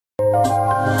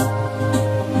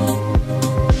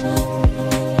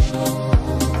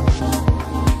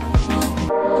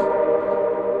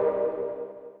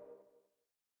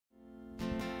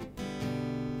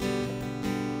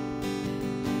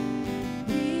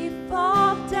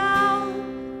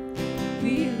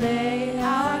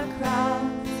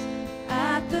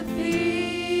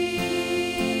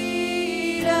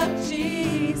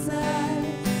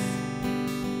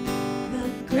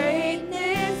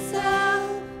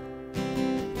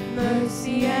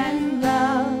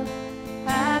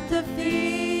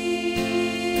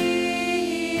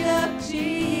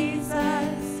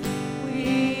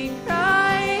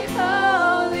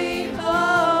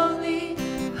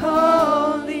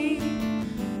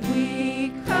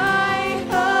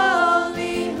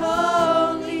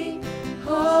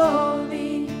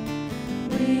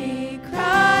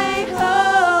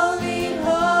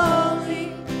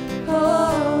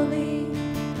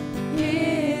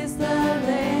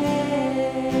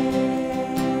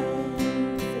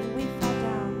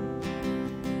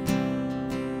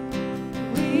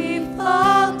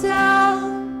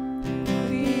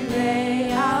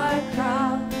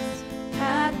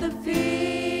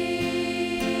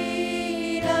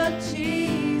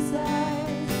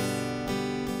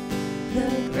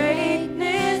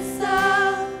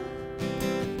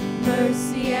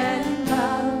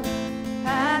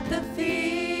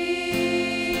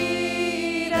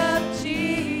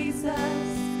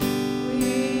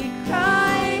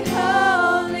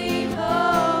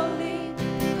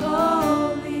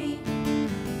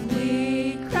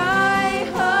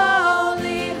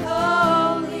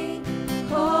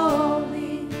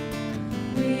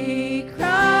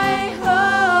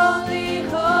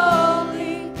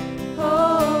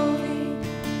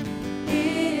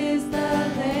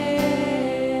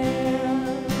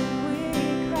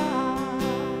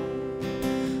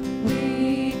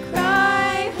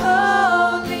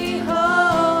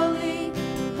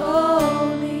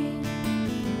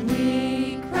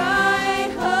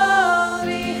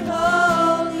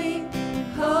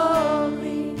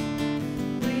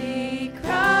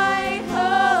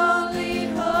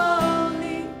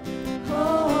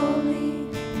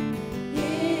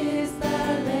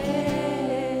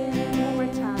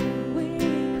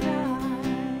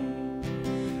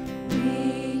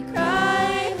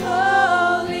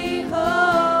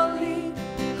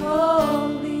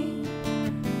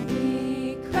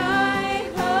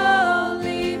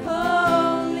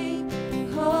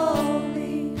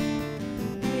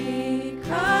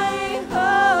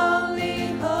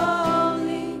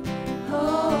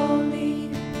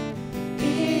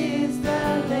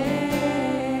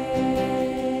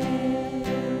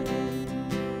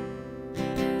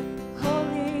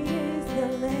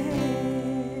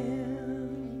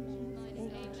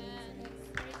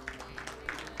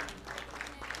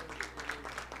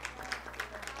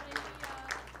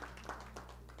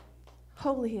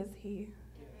Holy is He.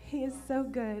 He is so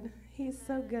good. He is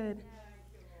so good.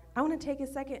 I want to take a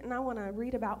second and I want to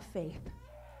read about faith.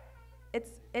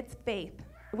 It's faith.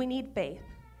 We need faith.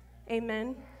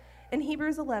 Amen. In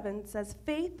Hebrews 11 says,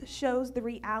 faith shows the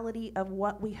reality of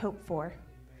what we hope for.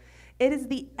 It is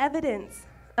the evidence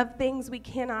of things we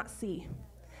cannot see.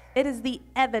 It is the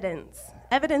evidence.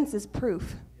 Evidence is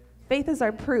proof. Faith is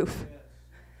our proof.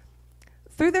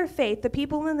 Through their faith, the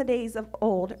people in the days of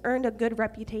old earned a good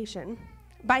reputation.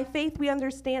 By faith, we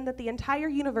understand that the entire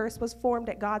universe was formed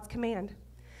at God's command.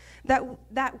 That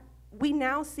what we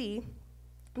now see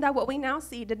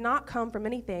did not come from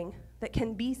anything that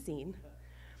can be seen.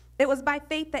 It was by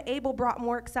faith that Abel brought a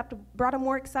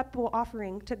more acceptable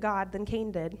offering to God than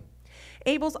Cain did.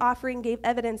 Abel's offering gave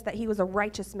evidence that he was a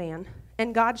righteous man,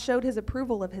 and God showed his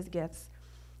approval of his gifts.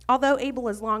 Although Abel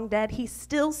is long dead, he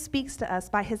still speaks to us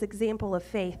by his example of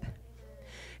faith.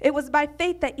 It was by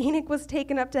faith that Enoch was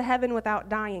taken up to heaven without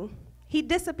dying. He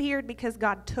disappeared because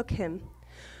God took him.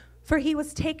 For he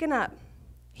was taken up.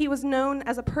 He was known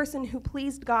as a person who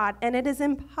pleased God, and it is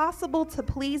impossible to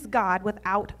please God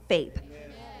without faith.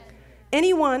 Amen.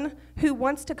 Anyone who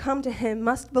wants to come to him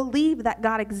must believe that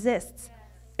God exists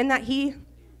and that he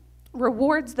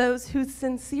rewards those who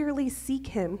sincerely seek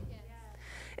him.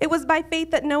 It was by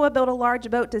faith that Noah built a large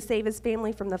boat to save his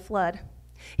family from the flood.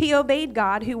 He obeyed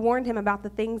God, who warned him about the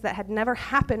things that had never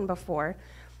happened before.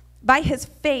 By his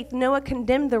faith, Noah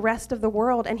condemned the rest of the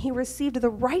world, and he received the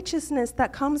righteousness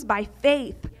that comes by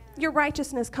faith. Your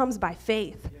righteousness comes by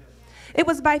faith. It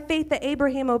was by faith that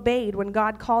Abraham obeyed when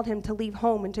God called him to leave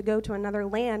home and to go to another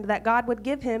land that God would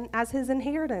give him as his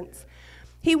inheritance.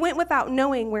 He went without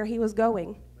knowing where he was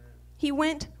going. He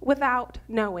went without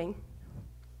knowing.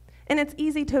 And it's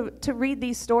easy to read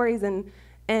these stories and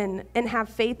and have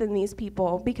faith in these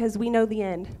people because we know the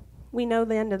end. We know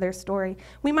the end of their story.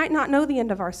 We might not know the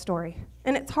end of our story,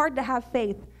 and it's hard to have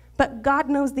faith, but God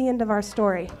knows the end of our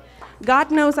story.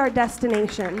 God knows our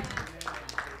destination,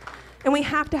 and we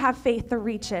have to have faith to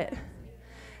reach it.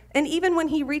 And even when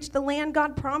he reached the land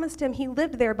God promised him, he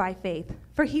lived there by faith.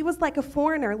 For he was like a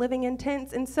foreigner living in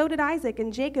tents, and so did Isaac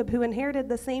and Jacob, who inherited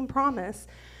the same promise.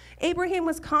 Abraham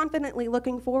was confidently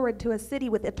looking forward to a city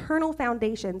with eternal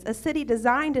foundations, a city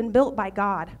designed and built by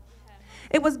God.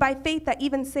 It was by faith that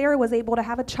even Sarah was able to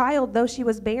have a child, though she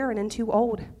was barren and too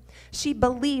old. She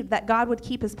believed that God would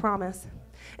keep his promise.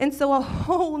 And so a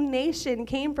whole nation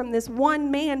came from this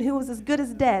one man who was as good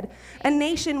as dead. A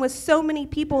nation with so many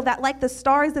people that, like the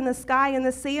stars in the sky and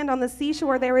the sand on the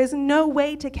seashore, there is no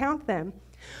way to count them.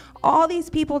 All these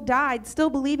people died still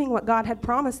believing what God had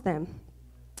promised them.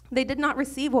 They did not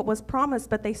receive what was promised,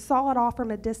 but they saw it all from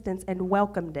a distance and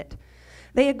welcomed it.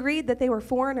 They agreed that they were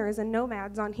foreigners and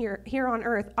nomads here on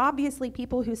earth. Obviously,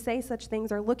 people who say such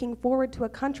things are looking forward to a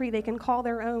country they can call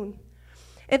their own.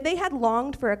 If they had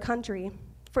longed for the country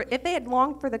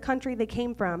they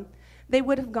came from, they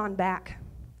would have gone back.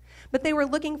 But they were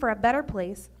looking for a better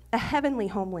place, a heavenly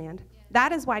homeland.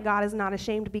 That is why God is not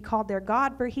ashamed to be called their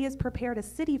God, for he has prepared a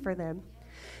city for them.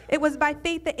 It was by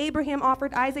faith that Abraham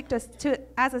offered Isaac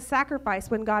as a sacrifice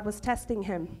when God was testing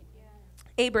him.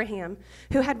 Abraham,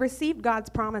 who had received God's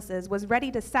promises, was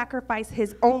ready to sacrifice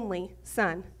his only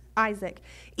son, Isaac,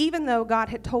 even though God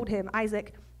had told him,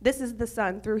 Isaac, this is the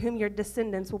son through whom your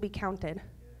descendants will be counted.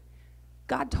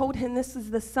 God told him, this is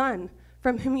the son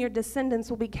from whom your descendants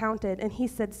will be counted, and he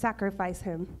said, sacrifice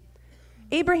him.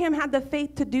 Abraham had the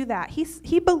faith to do that.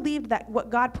 He believed that what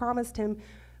God promised him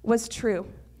was true,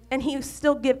 and he was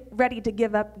still ready to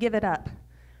give it up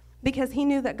because he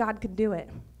knew that God could do it.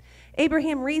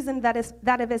 Abraham reasoned that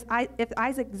if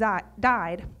Isaac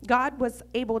died, God was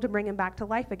able to bring him back to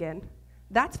life again.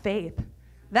 That's faith.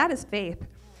 That is faith.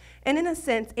 And in a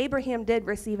sense, Abraham did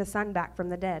receive a son back from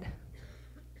the dead.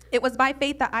 It was by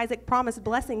faith that Isaac promised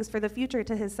blessings for the future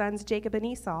to his sons Jacob and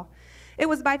Esau. It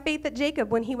was by faith that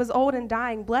Jacob, when he was old and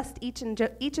dying, blessed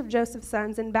each of Joseph's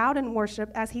sons and bowed in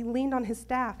worship as he leaned on his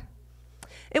staff.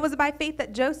 It was by faith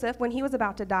that Joseph, when he was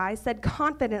about to die, said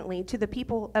confidently to the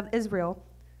people of Israel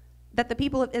that the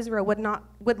people of Israel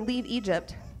would leave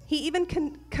Egypt. He even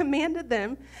commanded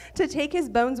them to take his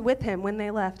bones with him when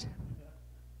they left.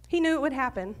 He knew it would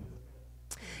happen.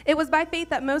 It was by faith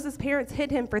that Moses' parents hid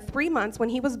him for 3 months when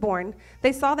he was born.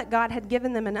 They saw that God had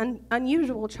given them an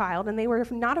unusual child, and they were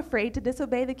not afraid to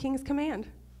disobey the king's command.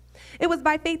 It was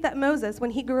by faith that Moses,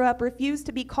 when he grew up, refused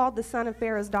to be called the son of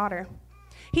Pharaoh's daughter.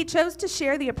 He chose to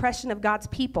share the oppression of God's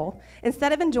people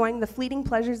instead of enjoying the fleeting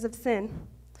pleasures of sin.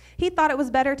 He thought it was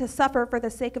better to suffer for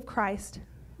the sake of Christ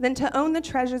than to own the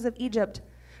treasures of Egypt,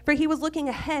 for he was looking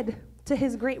ahead to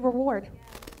his great reward.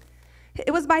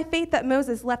 It was by faith that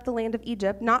Moses left the land of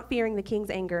Egypt, not fearing the king's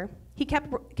anger. He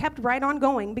kept right on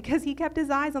going because he kept his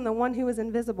eyes on the one who was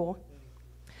invisible.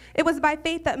 It was by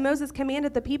faith that Moses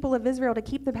commanded the people of Israel to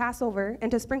keep the Passover and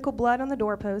to sprinkle blood on the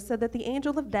doorposts so that the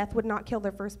angel of death would not kill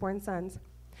their firstborn sons.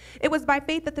 It was by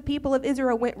faith that the people of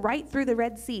Israel went right through the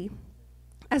Red Sea,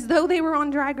 as though they were on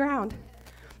dry ground.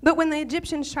 But when the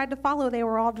Egyptians tried to follow, they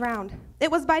were all drowned.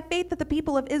 It was by faith that the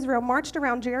people of Israel marched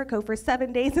around Jericho for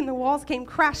 7 days and the walls came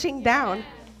crashing down.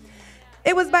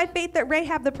 It was by faith that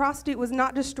Rahab the prostitute was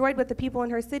not destroyed with the people in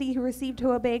her city who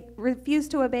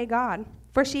refused to obey God,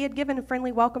 for she had given a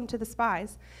friendly welcome to the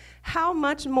spies. How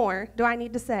much more do I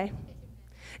need to say?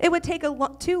 It would take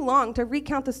too long to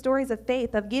recount the stories of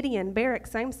faith of Gideon, Barak,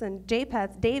 Samson,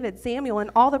 Japheth, David, Samuel, and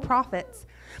all the prophets.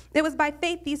 It was by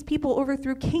faith these people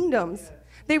overthrew kingdoms.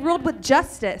 They ruled with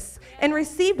justice and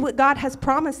received what God has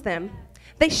promised them.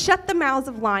 They shut the mouths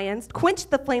of lions,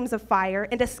 quenched the flames of fire,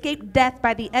 and escaped death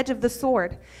by the edge of the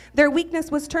sword. Their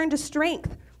weakness was turned to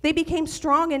strength. They became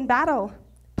strong in battle,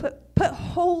 put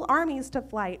whole armies to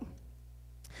flight.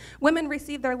 Women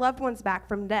received their loved ones back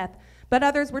from death, but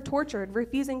others were tortured,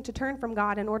 refusing to turn from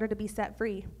God in order to be set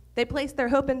free. They placed their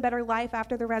hope in better life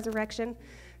after the resurrection.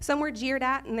 Some were jeered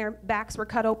at and their backs were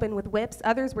cut open with whips.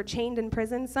 Others were chained in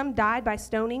prison. Some died by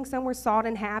stoning. Some were sawed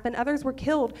in half, and others were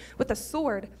killed with a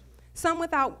sword. Some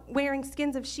went about wearing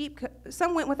skins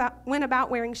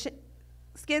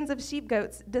of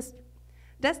sheepgoats,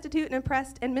 destitute and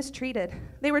oppressed and mistreated.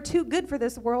 They were too good for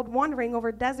this world, wandering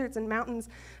over deserts and mountains,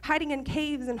 hiding in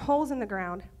caves and holes in the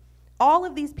ground. All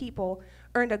of these people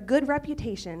earned a good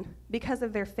reputation because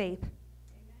of their faith.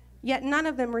 Yet none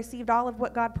of them received all of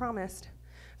what God promised.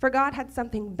 For God had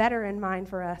something better in mind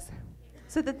for us,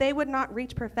 so that they would not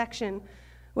reach perfection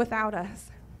without us.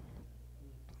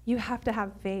 You have to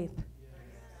have faith.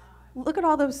 Look at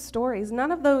all those stories.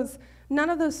 None of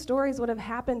those stories would have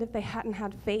happened if they hadn't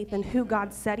had faith in who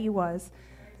God said he was.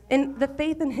 And the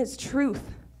faith in his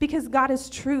truth, because God is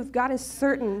truth, God is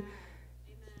certain.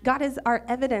 God is our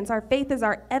evidence. Our faith is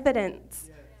our evidence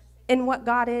in what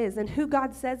God is and who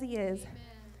God says he is.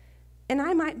 And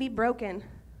I might be broken,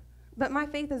 but my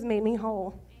faith has made me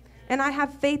whole. And I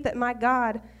have faith that my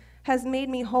God has made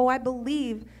me whole. I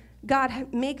believe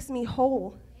God makes me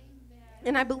whole.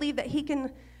 And I believe that he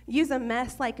can use a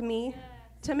mess like me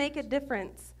to make a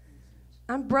difference.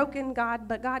 I'm broken, God,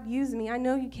 but God, use me. I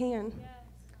know you can.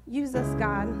 Use us,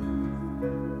 God.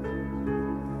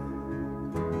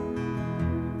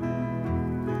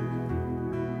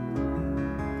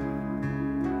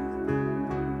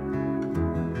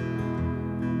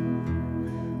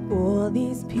 All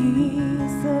these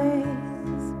pieces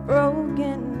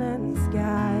broken and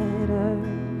scattered,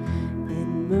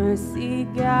 in mercy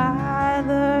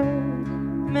gathered,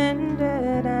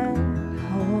 mended and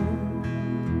whole,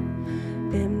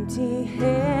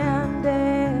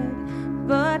 empty-handed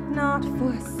but not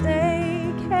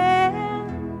forsaken.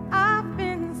 I've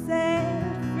been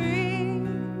set free.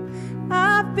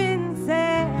 I've been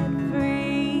set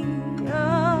free.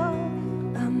 Oh,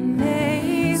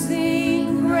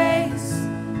 amazing grace,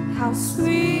 how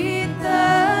sweet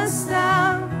the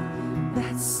sound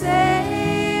that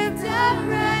saved a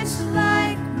wretch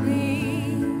like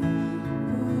me.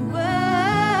 Well,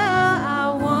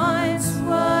 I once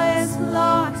was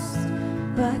lost,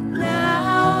 but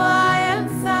now I am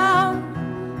found.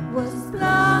 Was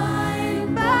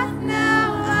blind, but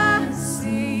now I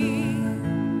see.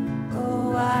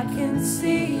 Oh, I can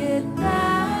see it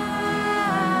now.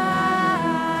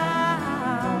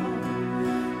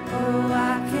 Oh,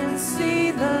 I can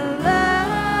see the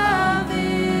love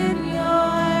in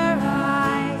your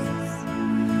eyes,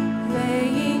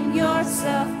 laying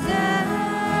yourself down,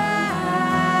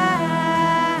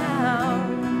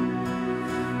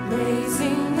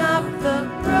 raising up the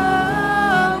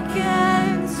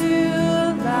broken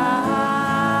to life.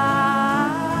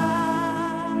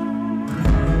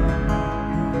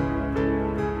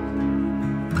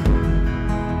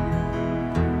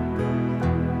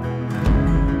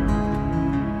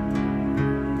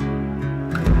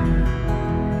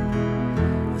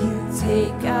 You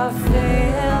take our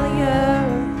failure,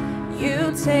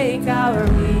 you take our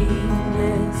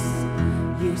weakness,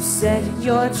 you set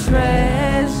your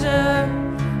treasure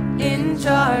in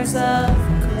jars of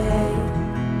clay.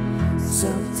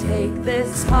 So take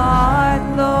this heart,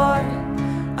 Lord,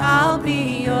 I'll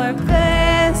be your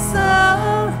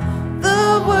vessel,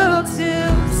 the world to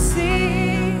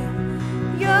see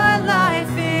your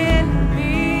life in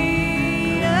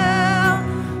me. Oh,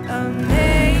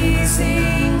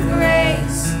 amazing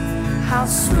grace, how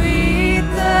sweet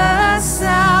the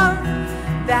sound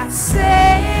that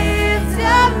saved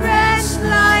a wretch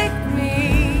like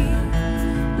me.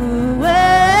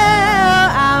 Well,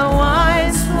 I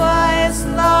once was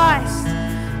lost,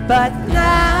 but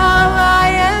now I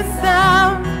am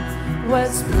found.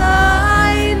 Was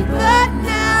blind, but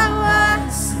now I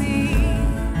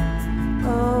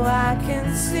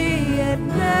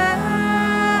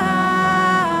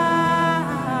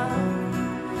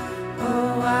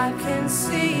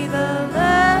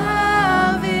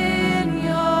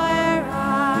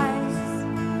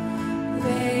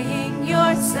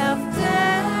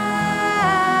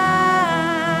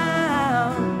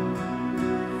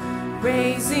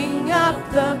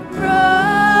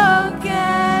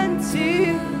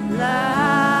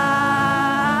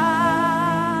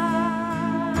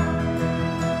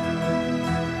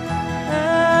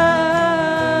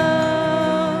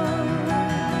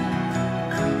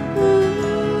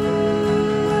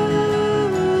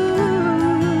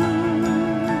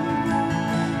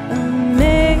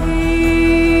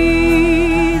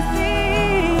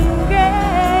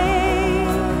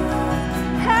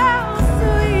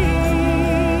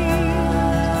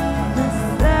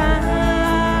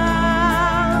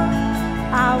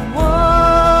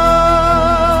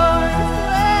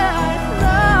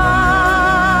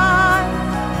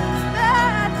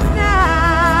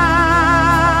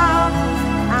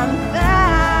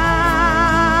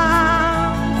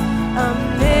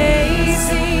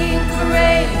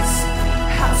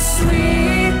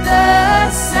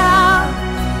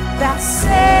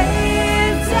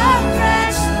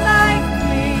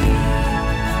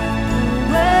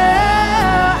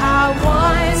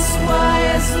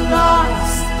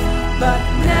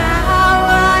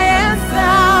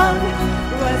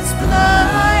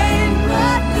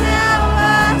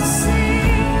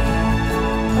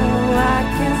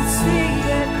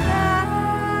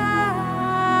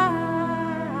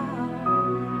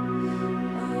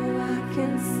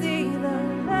see the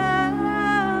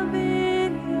love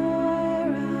in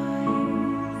your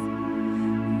eyes,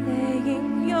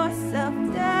 laying yourself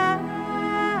down,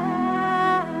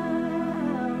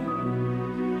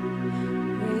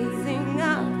 raising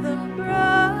up the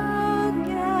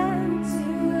broken to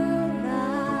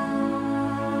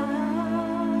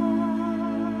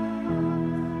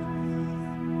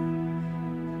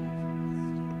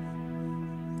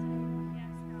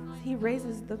life. He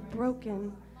raises the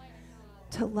broken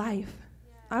to life.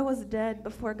 I was dead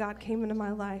before God came into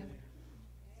my life.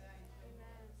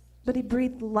 But he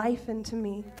breathed life into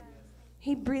me.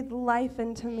 He breathed life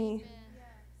into me.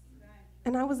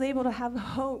 And I was able to have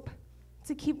hope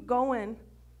to keep going.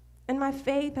 And my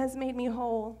faith has made me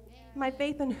whole. My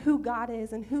faith in who God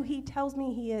is and who he tells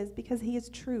me he is, because he is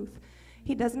truth.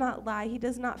 He does not lie. He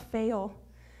does not fail.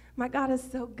 My God is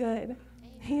so good.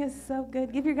 He is so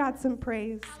good. Give your God some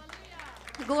praise.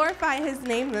 Glorify his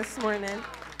name this morning.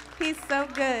 He's so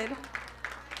good.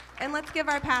 And let's give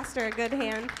our pastor a good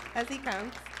hand as he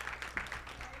comes.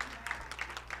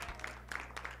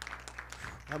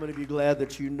 How many of you glad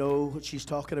that you know what she's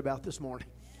talking about this morning?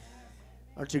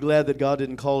 Aren't you glad that God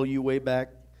didn't call you way back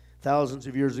thousands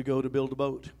of years ago to build a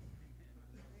boat?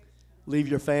 Leave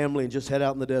your family and just head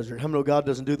out in the desert. How many know God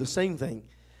doesn't do the same thing,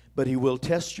 but he will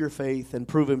test your faith and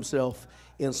prove himself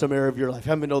in some area of your life?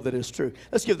 How many know that is true?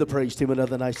 Let's give the praise team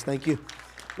another nice thank you.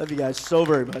 Love you guys so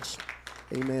very much.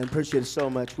 Amen. Appreciate it so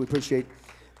much. We appreciate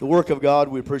the work of God.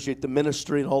 We appreciate the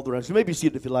ministry and all the rest. You may be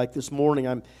seated if you like. This morning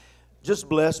I'm just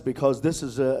blessed because this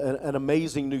is an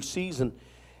amazing new season.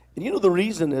 And you know, the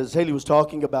reason, as Haley was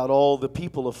talking about all the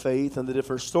people of faith and the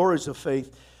different stories of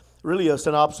faith, really a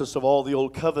synopsis of all the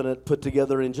Old Covenant put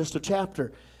together in just a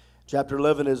chapter. Chapter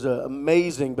 11 is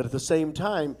amazing, but at the same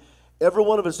time, every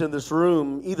one of us in this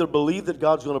room either believe that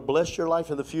God's going to bless your life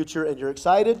in the future and you're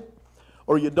excited,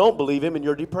 or you don't believe him and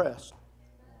you're depressed.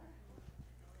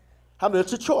 I mean,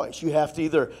 it's a choice. You have to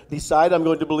either decide I'm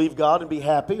going to believe God and be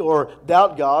happy, or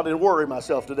doubt God and worry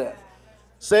myself to death.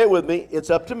 Say it with me. It's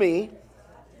up to me,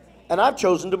 and I've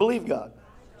chosen to believe God.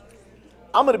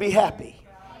 I'm going to be happy.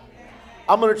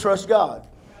 I'm going to trust God.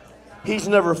 He's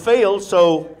never failed,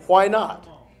 so why not?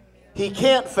 He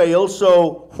can't fail,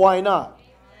 so why not?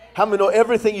 How many know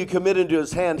everything you commit into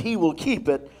his hand, he will keep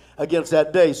it against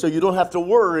that day, so you don't have to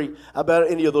worry about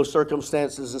any of those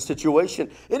circumstances and situation.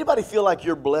 Anybody feel like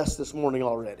you're blessed this morning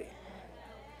already?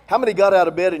 How many got out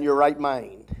of bed in your right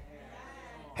mind?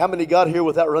 How many got here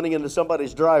without running into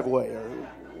somebody's driveway or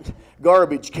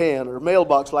garbage can or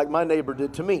mailbox like my neighbor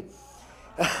did to me?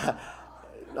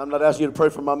 I'm not asking you to pray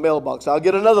for my mailbox. I'll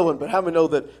get another one. But how many know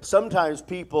that sometimes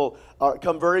people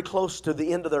come very close to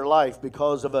the end of their life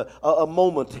because of a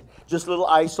moment, just a little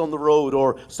ice on the road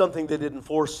or something they didn't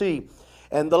foresee?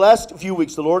 And the last few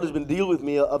weeks, the Lord has been dealing with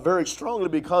me very strongly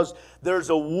because there's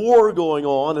a war going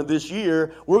on, and this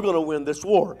year we're going to win this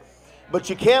war. But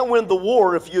you can't win the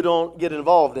war if you don't get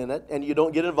involved in it, and you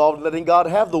don't get involved in letting God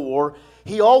have the war.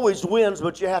 He always wins,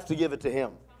 but you have to give it to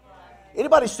him.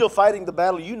 Anybody still fighting the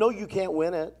battle, you know you can't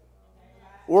win it.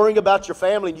 Worrying about your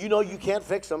family, you know you can't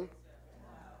fix them.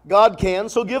 God can,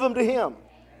 so give them to him.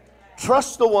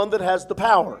 Trust the one that has the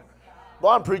power.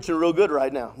 Well, I'm preaching real good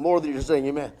right now, more than you're saying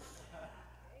amen.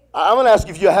 I'm going to ask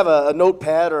if you have a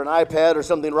notepad or an iPad or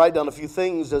something, write down a few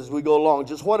things as we go along,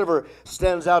 just whatever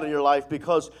stands out in your life,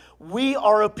 because we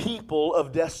are a people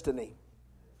of destiny.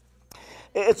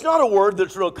 It's not a word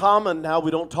that's real common now.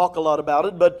 We don't talk a lot about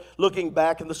it, but looking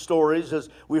back in the stories, as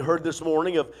we heard this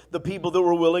morning, of the people that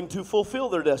were willing to fulfill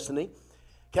their destiny,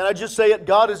 can I just say it?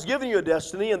 God has given you a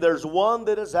destiny, and there's one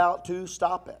that is out to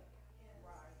stop it.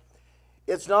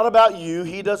 It's not about you.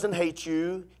 He doesn't hate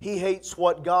you. He hates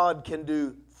what God can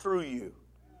do through you.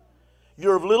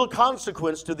 You're of little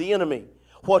consequence to the enemy.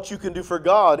 What you can do for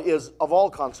God is of all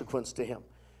consequence to him.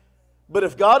 But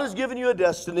if God has given you a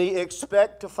destiny,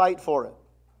 expect to fight for it.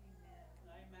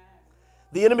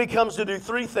 The enemy comes to do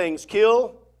three things: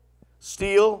 kill,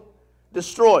 steal,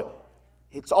 destroy.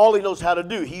 It's all he knows how to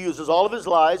do. He uses all of his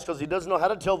lies, because he doesn't know how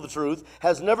to tell the truth,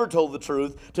 has never told the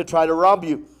truth, to try to rob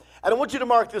you. And I want you to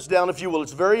mark this down, if you will.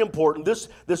 It's very important.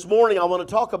 This morning I want to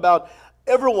talk about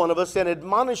every one of us and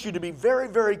admonish you to be very,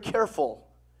 very careful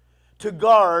to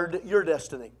guard your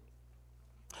destiny.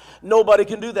 Nobody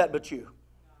can do that but you.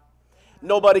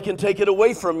 Nobody can take it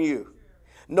away from you.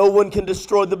 No one can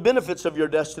destroy the benefits of your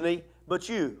destiny but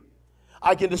you.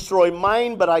 I can destroy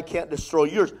mine, but I can't destroy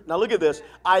yours. Now look at this.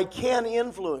 I can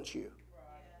influence you.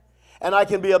 And I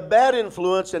can be a bad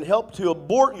influence and help to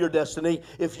abort your destiny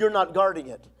if you're not guarding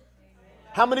it.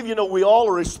 How many of you know we all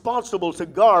are responsible to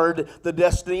guard the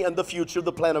destiny and the future,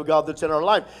 the plan of God that's in our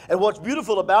life? And what's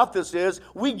beautiful about this is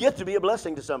we get to be a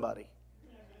blessing to somebody.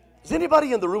 Is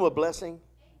anybody in the room a blessing?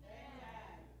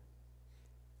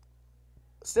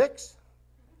 6?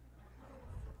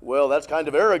 Well, that's kind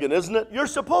of arrogant, isn't it? You're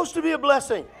supposed to be a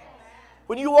blessing.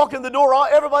 When you walk in the door,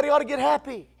 everybody ought to get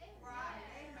happy.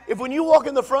 If when you walk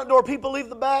in the front door, people leave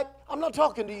the back, I'm not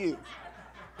talking to you.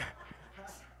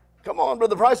 Come on,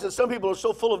 Brother Price. Some people are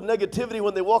so full of negativity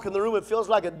when they walk in the room, it feels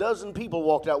like a dozen people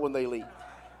walked out when they leave.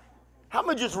 How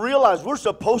many just realize we're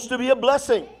supposed to be a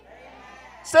blessing?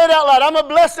 Say it out loud. I'm a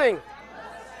blessing.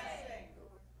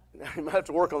 You might have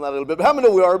to work on that a little bit, but how many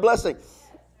know we are a blessing?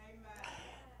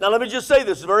 Now, let me just say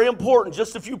this. It's very important.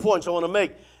 Just a few points I want to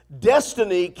make.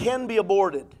 Destiny can be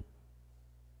aborted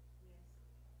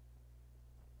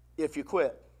if you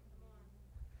quit.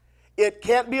 It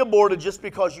can't be aborted just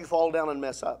because you fall down and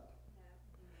mess up.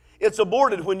 It's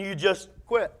aborted when you just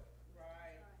quit.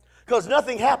 Because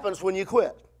nothing happens when you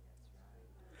quit.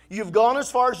 You've gone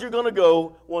as far as you're going to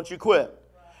go once you quit.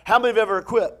 How many have ever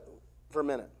quit for a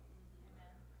minute?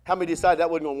 How many decided that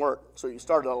wasn't going to work, so you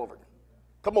started all over?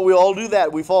 Come on, we all do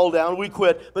that. We fall down, we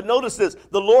quit. But notice this,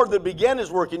 the Lord that began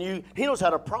His work in you, He knows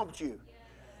how to prompt you.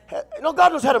 You know,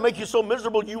 God knows how to make you so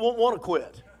miserable you won't want to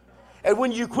quit. And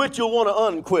when you quit, you'll want to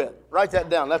unquit. Write that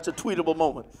down. That's a tweetable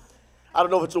moment. I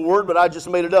don't know if it's a word, but I just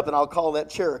made it up, and I'll call that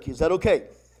Cherokee. Is that okay?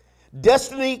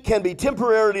 Destiny can be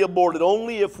temporarily aborted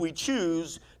only if we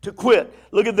choose to quit.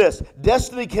 Look at this.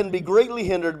 Destiny can be greatly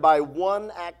hindered by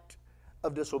one act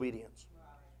of disobedience.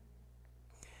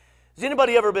 Has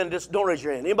anybody ever been, don't raise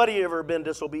your hand, anybody ever been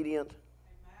disobedient?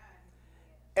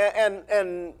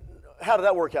 And how did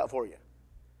that work out for you?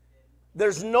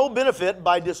 There's no benefit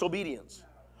by disobedience.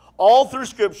 All through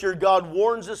Scripture, God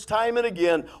warns us time and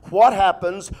again what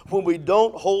happens when we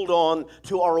don't hold on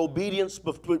to our obedience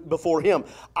before Him.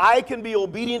 I can be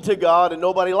obedient to God and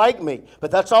nobody like me, but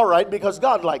that's all right because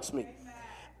God likes me.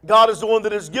 God is the one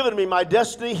that has given me my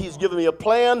destiny. He's given me a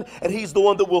plan, and He's the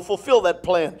one that will fulfill that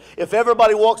plan. If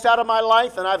everybody walks out of my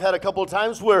life, and I've had a couple of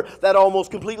times where that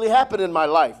almost completely happened in my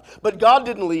life, but God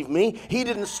didn't leave me. He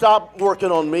didn't stop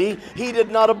working on me. He did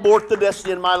not abort the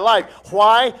destiny in my life.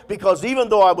 Why? Because even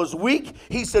though I was weak,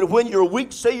 He said, when you're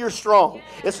weak, say you're strong.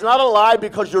 It's not a lie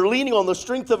because you're leaning on the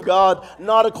strength of God,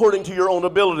 not according to your own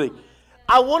ability.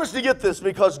 I want us to get this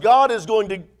because God is going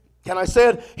to, can I say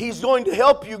it? He's going to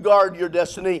help you guard your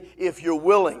destiny if you're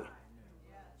willing.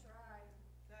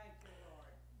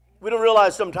 We don't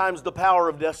realize sometimes the power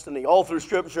of destiny all through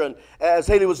Scripture. And as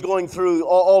Haley was going through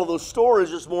all of those stories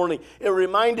this morning, it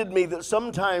reminded me that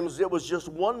sometimes it was just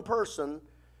one person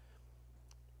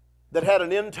that had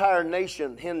an entire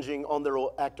nation hinging on their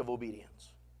act of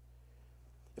obedience.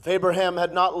 If Abraham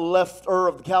had not left Ur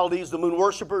of the Chaldees, the moon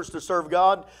worshipers, to serve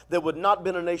God, there would not have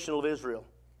been a nation of Israel.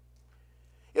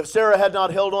 If Sarah had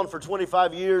not held on for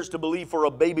 25 years to believe for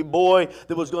a baby boy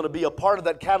that was going to be a part of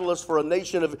that catalyst for a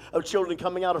nation of children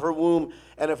coming out of her womb,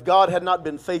 and if God had not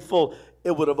been faithful,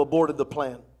 it would have aborted the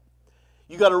plan.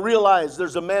 You got to realize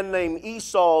there's a man named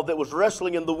Esau that was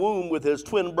wrestling in the womb with his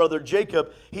twin brother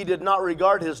Jacob. He did not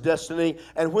regard his destiny.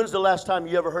 And when's the last time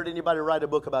you ever heard anybody write a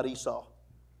book about Esau?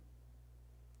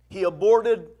 He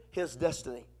aborted his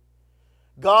destiny.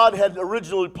 God had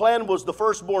originally planned was the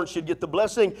firstborn should get the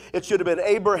blessing. It should have been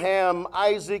Abraham,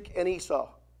 Isaac, and Esau.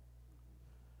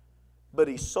 But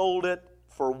he sold it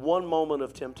for one moment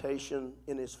of temptation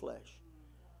in his flesh.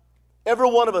 Every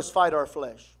one of us fight our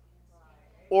flesh.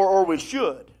 Or we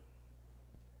should.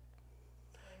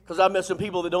 Because I've met some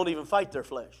people that don't even fight their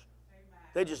flesh.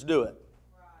 They just do it.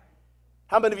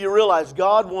 How many of you realize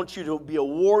God wants you to be a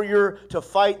warrior, to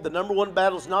fight? The number one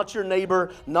battle is not your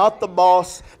neighbor, not the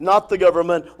boss, not the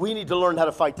government. We need to learn how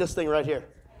to fight this thing right here.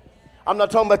 I'm not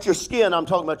talking about your skin. I'm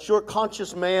talking about your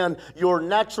conscious man, your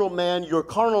natural man, your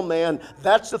carnal man.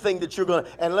 That's the thing that you're going to...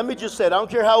 And let me just say it. I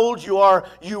don't care how old you are.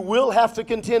 You will have to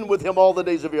contend with him all the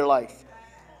days of your life.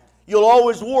 You'll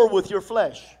always war with your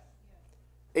flesh.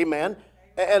 Amen.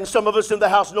 And some of us in the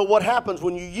house know what happens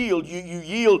when you yield. You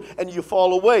yield and you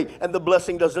fall away and the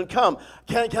blessing doesn't come.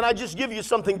 Can I just give you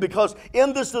something? Because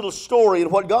in this little story and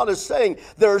what God is saying,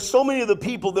 there are so many of the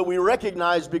people that we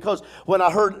recognize, because when I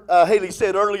heard Haley say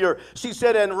it earlier, she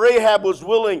said, and Rahab was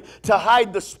willing to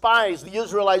hide the spies, the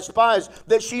Israelite spies,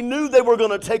 that she knew they were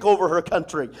going to take over her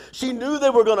country. She knew they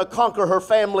were going to conquer her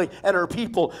family and her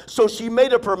people. So she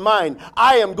made up her mind,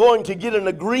 I am going to get an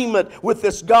agreement with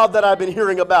this God that I've been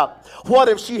hearing about. What What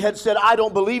if she had said, I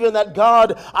don't believe in that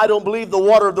God. I don't believe the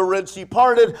water of the Red Sea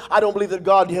parted. I don't believe that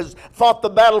God has fought the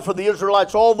battle for the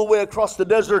Israelites all the way across the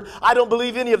desert. I don't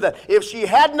believe any of that. If she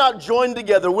had not joined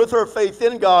together with her faith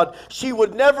in God, she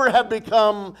would never have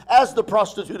become as the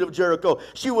prostitute of Jericho.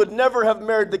 She would never have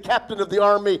married the captain of the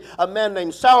army, a man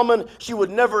named Salmon. She would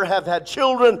never have had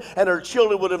children, and her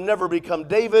children would have never become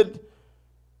David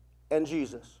and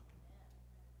Jesus.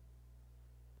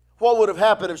 What would have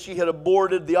happened if she had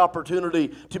aborted the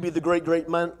opportunity to be the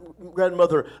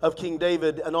great-great-grandmother of King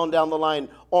David and on down the line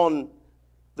on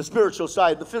the spiritual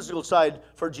side, the physical side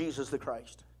for Jesus the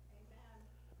Christ?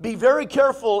 Be very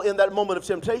careful in that moment of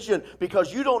temptation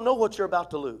because you don't know what you're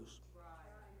about to lose.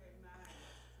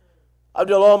 I've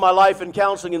done all my life in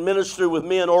counseling and ministry with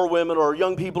men or women or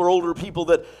young people or older people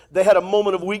that they had a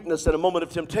moment of weakness and a moment of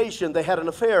temptation. They had an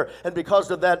affair, and because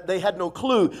of that, they had no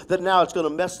clue that now it's going to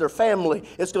mess their family.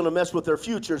 It's going to mess with their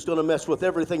future. It's going to mess with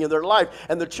everything in their life,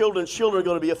 and their children's children are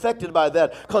going to be affected by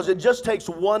that because it just takes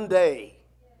one day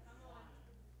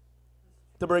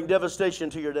to bring devastation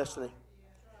to your destiny.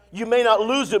 You may not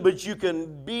lose it, but you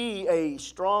can be a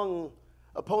strong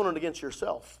opponent against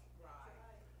yourself.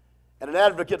 And an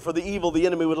advocate for the evil the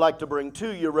enemy would like to bring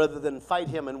to you rather than fight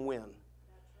him and win.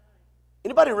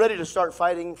 Anybody ready to start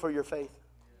fighting for your faith?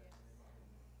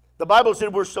 The Bible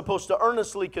said we're supposed to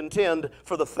earnestly contend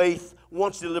for the faith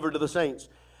once delivered to the saints.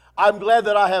 I'm glad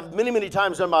that I have many, many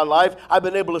times in my life I've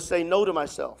been able to say no to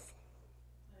myself.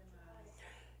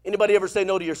 Anybody ever say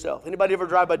no to yourself? Anybody ever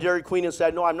drive by Dairy Queen and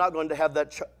say, no, I'm not going to have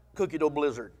that cookie dough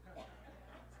blizzard?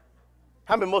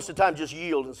 How many most of the time just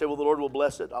yield and say, well, the Lord will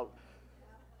bless it. I'll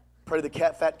pray the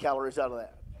fat calories out of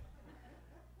that.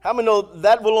 How many know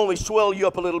that will only swell you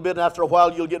up a little bit, and after a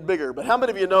while you'll get bigger? But how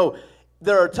many of you know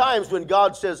there are times when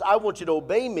God says, I want you to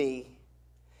obey me,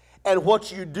 and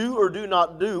what you do or do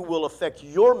not do will affect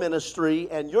your ministry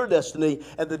and your destiny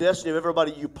and the destiny of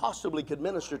everybody you possibly could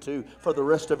minister to for the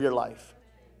rest of your life.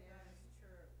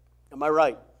 Am I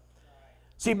right?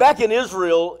 See, back in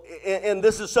Israel, and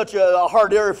this is such a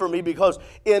hard area for me because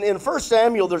in 1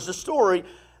 Samuel there's a story.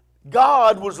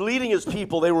 God was leading his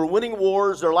people. They were winning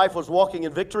wars. Their life was walking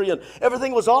in victory, and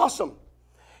everything was awesome.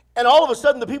 And all of a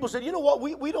sudden, the people said, you know what?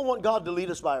 We don't want God to lead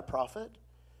us by a prophet.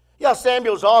 Yeah,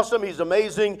 Samuel's awesome. He's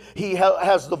amazing. He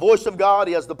has the voice of God.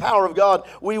 He has the power of God.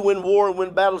 We win war and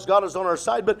win battles. God is on our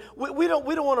side. But we don't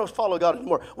want to follow God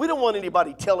anymore. We don't want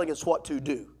anybody telling us what to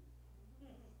do.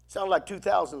 Sounds like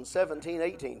 2017,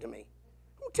 18 to me.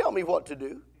 Don't tell me what to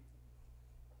do.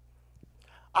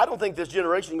 I don't think this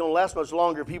generation is going to last much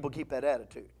longer if people keep that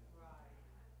attitude.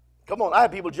 Come on, I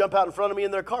have people jump out in front of me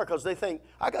in their car because they think,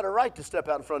 I got a right to step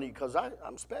out in front of you because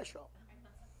I'm special.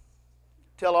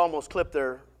 Till I almost clip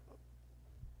their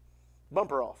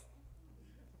bumper off.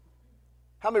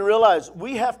 How many realize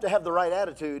we have to have the right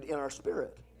attitude in our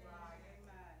spirit?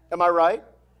 Am I right?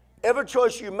 Every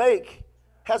choice you make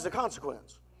has a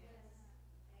consequence.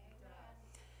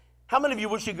 How many of you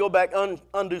wish you'd go back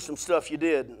undo some stuff you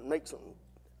did and make some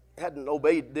hadn't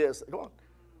obeyed this? Come on.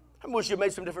 How many wish you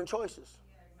made some different choices?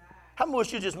 How many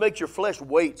wish you just make your flesh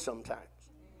wait sometimes?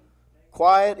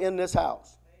 Quiet in this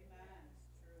house.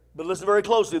 But listen very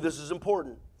closely. This is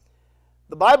important.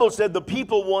 The Bible said the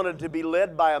people wanted to be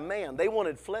led by a man. They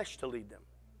wanted flesh to lead them.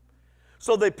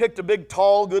 So they picked a big,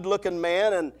 tall, good-looking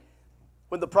man, and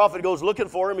when the prophet goes looking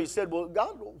for him, he said, well,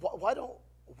 God,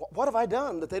 what have I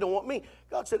done that they don't want me?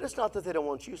 God said, it's not that they don't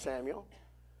want you, Samuel.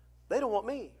 They don't want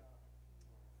me.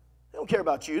 They don't care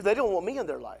about you. They don't want me in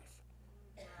their life.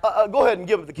 Go ahead and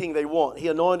give them the king they want. He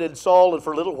anointed Saul, and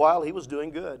for a little while he was doing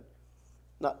good.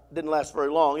 Didn't last very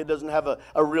long. It doesn't have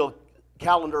a real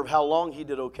calendar of how long he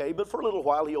did okay, but for a little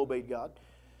while he obeyed God.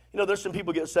 You know, there's some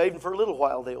people get saved, and for a little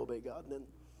while they obey God. And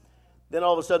then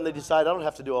all of a sudden they decide, I don't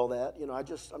have to do all that. You know, I'm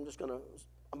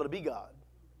gonna be God.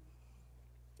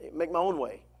 Make my own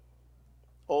way.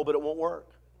 Oh, but it won't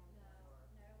work.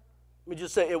 Let me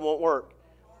just say it won't work.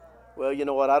 Well, you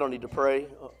know what? I don't need to pray.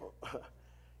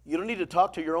 You don't need to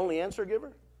talk to your only answer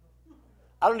giver.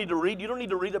 I don't need to read. You don't need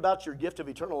to read about your gift of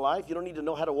eternal life. You don't need to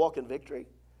know how to walk in victory.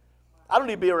 I don't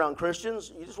need to be around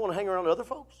Christians. You just want to hang around other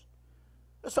folks.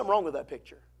 There's something wrong with that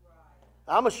picture.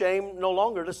 I'm ashamed no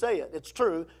longer to say it. It's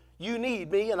true. You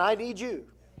need me and I need you.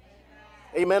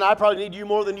 Amen. I probably need you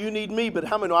more than you need me, but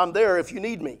how many know I'm there if you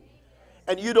need me?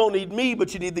 And you don't need me,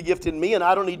 but you need the gift in me, and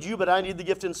I don't need you, but I need the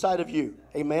gift inside of you.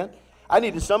 Amen. I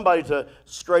needed somebody to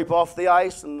scrape off the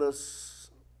ice and the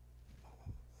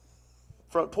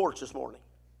front porch this morning.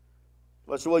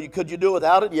 I said, well, could you do it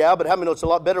without it? Yeah, but how many know it's a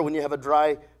lot better when you have a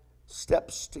dry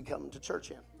steps to come to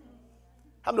church in?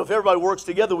 How many know if everybody works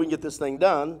together, we can get this thing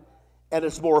done, and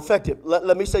it's more effective?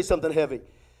 Let me say something heavy.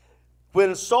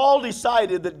 When Saul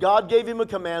decided that God gave him a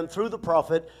command through the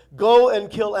prophet, go and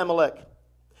kill Amalek.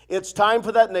 It's time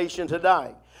for that nation to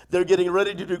die. They're getting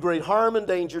ready to do great harm and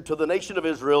danger to the nation of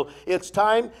Israel. It's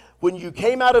time. When you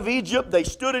came out of Egypt, they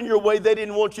stood in your way. They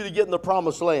didn't want you to get in the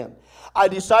promised land. I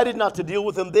decided not to deal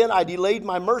with them then. I delayed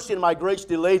my mercy and my grace,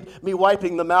 delayed me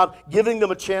wiping them out, giving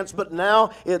them a chance. But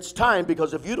now it's time,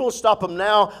 because if you don't stop them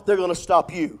now, they're going to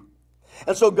stop you.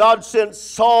 And so God sent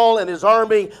Saul and his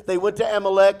army. They went to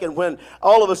Amalek, and when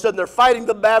all of a sudden they're fighting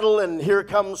the battle, and here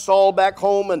comes Saul back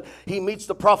home, and he meets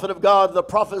the prophet of God. The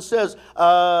prophet says,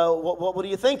 what are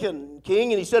you thinking,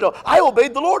 king? And he said, I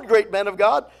obeyed the Lord, great man of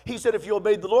God. He said, if you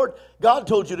obeyed the Lord, God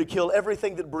told you to kill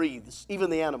everything that breathes, even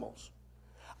the animals.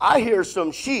 I hear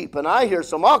some sheep, and I hear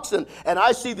some oxen, and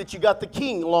I see that you got the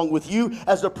king along with you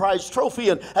as a prize trophy,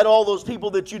 and all those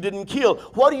people that you didn't kill.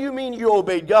 What do you mean you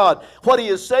obeyed God? What he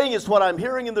is saying is what I'm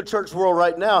hearing in the church world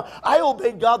right now. I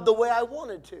obeyed God the way I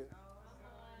wanted to.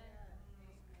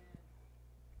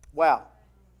 Wow.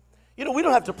 You know, we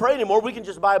don't have to pray anymore. We can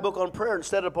just buy a book on prayer and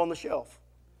set it up on the shelf.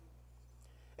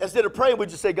 Instead of praying, we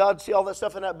just say, God, see all that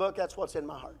stuff in that book? That's what's in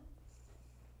my heart.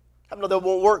 I know that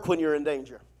won't work when you're in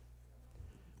danger.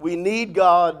 We need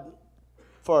God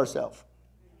for ourselves.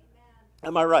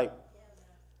 Am I right?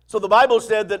 So the Bible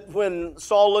said that when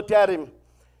Saul looked at him,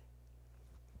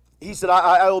 he said,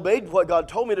 I obeyed what God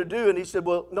told me to do. And he said,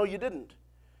 well, no, you didn't.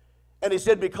 And he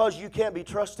said, because you can't be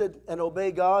trusted and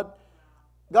obey God,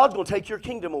 God's going to take your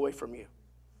kingdom away from you.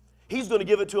 He's going to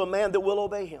give it to a man that will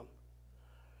obey him.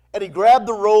 And he grabbed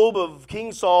the robe of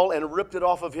King Saul and ripped it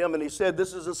off of him. And he said,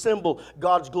 this is a symbol.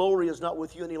 God's glory is not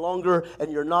with you any longer, and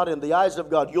you're not in the eyes of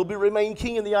God. You'll remain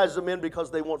king in the eyes of men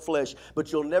because they want flesh, but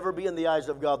you'll never be in the eyes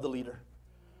of God, the leader.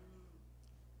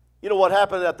 You know what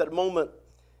happened at that moment?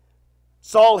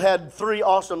 Saul had 3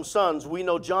 awesome sons. We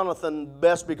know Jonathan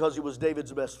best because he was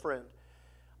David's best friend.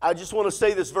 I just want to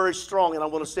say this very strong, and I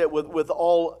want to say it with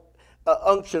all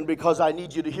unction, because I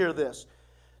need you to hear this.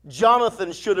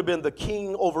 Jonathan should have been the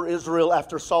king over Israel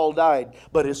after Saul died,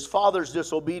 but his father's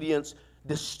disobedience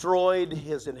destroyed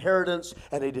his inheritance,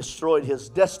 and he destroyed his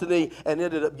destiny, and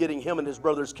ended up getting him and his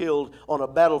brothers killed on a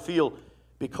battlefield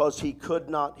because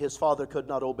his father could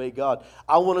not obey God.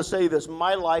 I want to say this,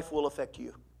 my life will affect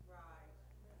you.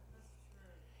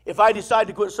 If I decide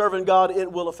to quit serving God,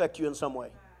 it will affect you in some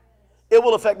way. It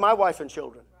will affect my wife and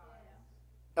children.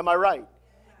 Am I right?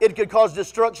 It could cause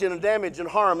destruction and damage and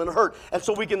harm and hurt. And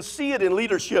so we can see it in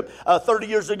leadership. 30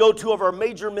 years ago, 2 of our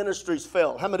major ministries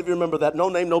fell. How many of you remember that? No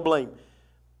name, no blame.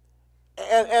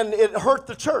 And it hurt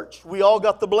the church. We all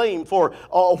got the blame for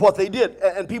what they did.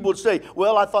 And people would say,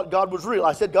 well, I thought God was real.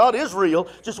 I said, God is real.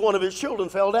 Just one of his children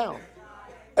fell down.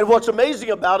 And what's amazing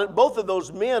about it, both of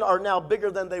those men are now bigger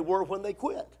than they were when they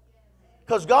quit.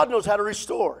 Because God knows how to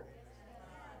restore.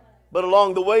 But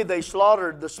along the way, they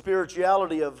slaughtered the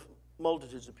spirituality of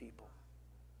multitudes of people.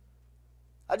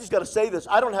 I just got to say this.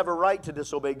 I don't have a right to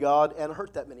disobey God and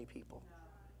hurt that many people.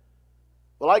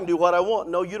 Well, I can do what I want.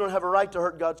 No, you don't have a right to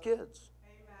hurt God's kids.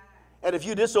 Amen. And if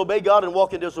you disobey God and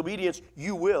walk in disobedience,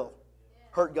 you will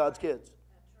hurt God's kids.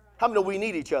 How many know we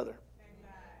need each other?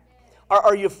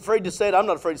 Are you afraid to say it? I'm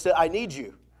not afraid to say it. I need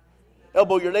you.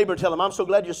 Elbow your neighbor and tell him, I'm so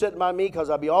glad you're sitting by me, because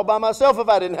I'd be all by myself if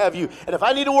I didn't have you. And if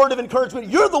I need a word of encouragement,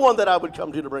 you're the one that I would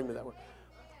come to bring me that word.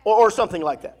 Or something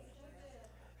like that.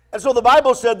 And so the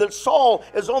Bible said that Saul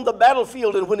is on the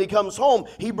battlefield, and when he comes home,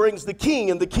 he brings the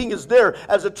king, and the king is there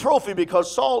as a trophy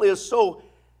because Saul is so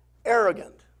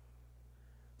arrogant.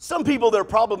 Some people, their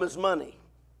problem is money.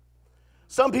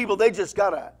 Some people, they just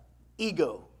got an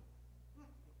ego.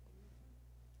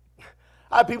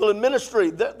 I have people in ministry,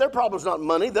 their problem is not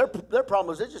money. Their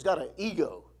problem is they just got an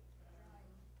ego.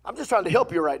 I'm just trying to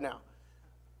help you right now.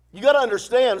 You got to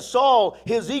understand, Saul,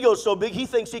 his ego is so big, he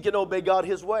thinks he can obey God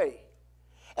his way.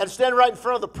 And stand right in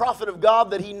front of the prophet of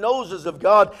God that he knows is of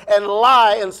God and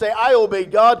lie and say, I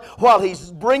obeyed God, while he's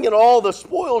bringing all the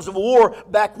spoils of war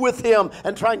back with him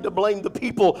and trying to blame the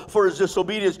people for his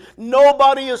disobedience.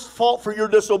 Nobody is at fault for your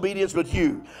disobedience but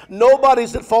you.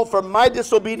 Nobody's at fault for my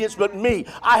disobedience but me.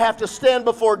 I have to stand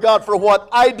before God for what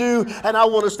I do, and I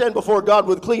want to stand before God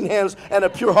with clean hands and a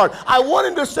pure heart. I want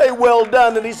him to say, well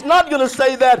done, and he's not going to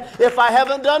say that if I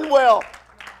haven't done well.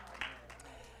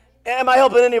 Am I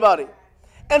helping anybody?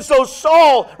 And so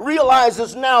Saul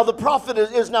realizes now the prophet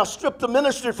is now stripped the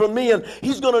ministry from me, and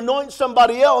he's going to anoint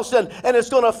somebody else, and it's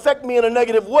going to affect me in a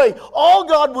negative way. All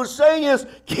God was saying is,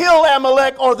 kill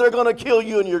Amalek or they're going to kill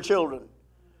you and your children.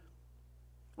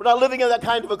 We're not living in that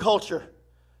kind of a culture.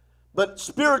 But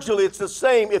spiritually it's the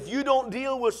same. If you don't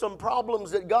deal with some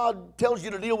problems that God tells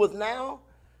you to deal with now,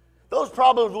 those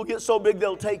problems will get so big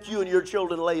they'll take you and your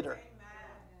children later.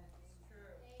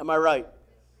 Am I right?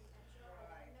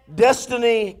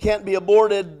 Destiny can't be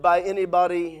aborted by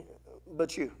anybody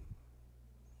but you.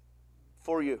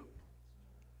 For you.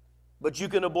 But you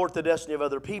can abort the destiny of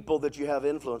other people that you have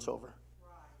influence over.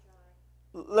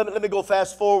 Let me go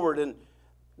fast forward, and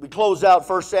we close out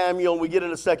 1 Samuel and we get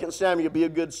into 2 Samuel. It'll be a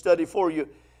good study for you.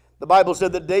 The Bible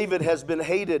said that David has been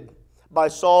hated by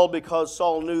Saul because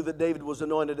Saul knew that David was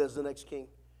anointed as the next king.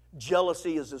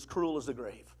 Jealousy is as cruel as the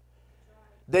grave.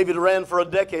 David ran for a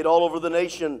decade all over the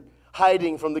nation,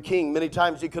 hiding from the king. Many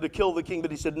times he could have killed the king,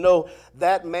 but he said, no,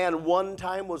 that man one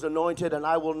time was anointed, and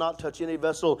I will not touch any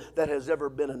vessel that has ever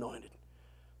been anointed.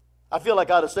 I feel like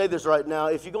I ought to say this right now.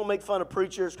 If you're going to make fun of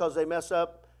preachers because they mess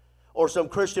up, or some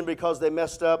Christian because they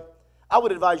messed up, I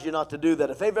would advise you not to do that.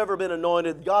 If they've ever been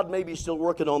anointed, God may be still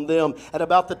working on them, and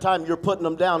about the time you're putting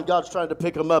them down, God's trying to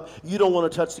pick them up. You don't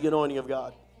want to touch the anointing of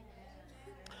God.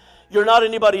 You're not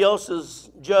anybody else's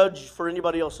judge for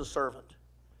anybody else's servant.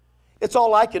 It's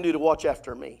all I can do to watch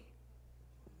after me.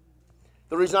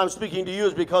 The reason I'm speaking to you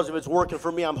is because if it's working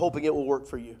for me, I'm hoping it will work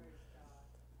for you.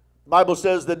 The Bible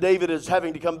says that David is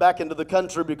having to come back into the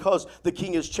country because the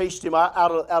king has chased him out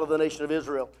of the nation of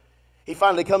Israel. He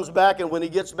finally comes back, and when he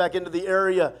gets back into the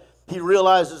area, he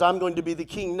realizes, I'm going to be the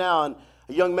king now. And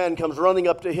a young man comes running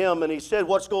up to him, and he said,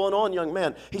 what's going on, young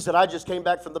man? He said, I just came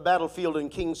back from the battlefield, and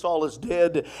King Saul is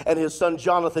dead, and his son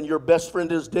Jonathan, your best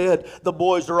friend, is dead. The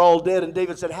boys are all dead. And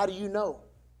David said, how do you know?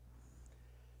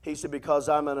 He said, because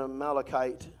I'm an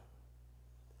Amalekite,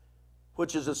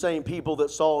 which is the same people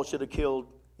that Saul should have killed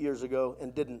years ago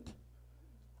and didn't.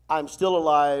 I'm still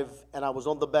alive, and I was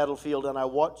on the battlefield, and I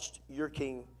watched your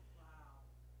king.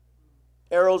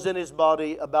 Arrows in his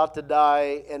body, about to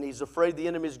die, and he's afraid the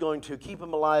enemy is going to keep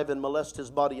him alive and molest his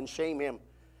body and shame him.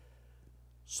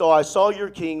 So I saw your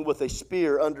king with a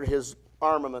spear under his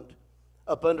armament,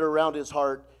 up under around his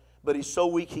heart, but he's so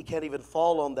weak he can't even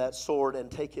fall on that sword and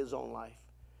take his own life.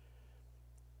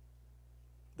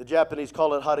 The Japanese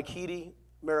call it harakiri,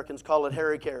 Americans call it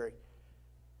harikari.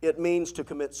 It means to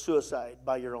commit suicide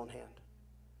by your own hand.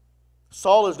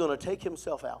 Saul is going to take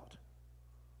himself out.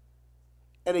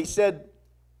 And he said,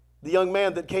 the young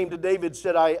man that came to David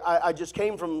said, I just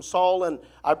came from Saul, and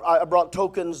I brought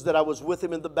tokens that I was with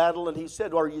him in the battle. And he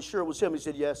said, are you sure it was him? He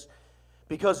said, yes.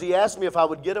 Because he asked me if I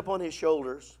would get up on his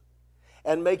shoulders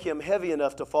and make him heavy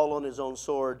enough to fall on his own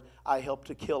sword. I helped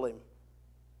to kill him,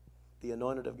 the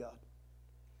anointed of God.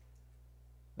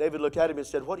 David looked at him and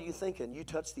said, what are you thinking? You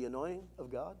touched the anointing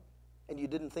of God, and you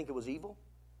didn't think it was evil?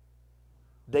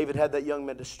 David had that young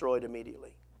man destroyed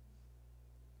immediately.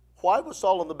 Why was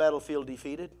Saul on the battlefield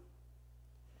defeated?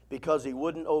 Because he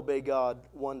wouldn't obey God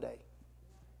one day.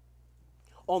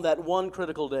 On that one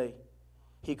critical day,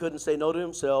 he couldn't say no to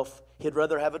himself. He'd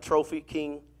rather have a trophy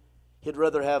king. He'd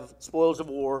rather have spoils of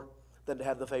war than to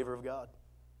have the favor of God.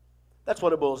 That's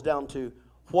what it boils down to.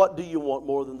 What do you want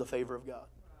more than the favor of God?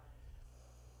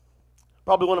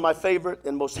 Probably one of my favorite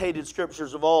and most hated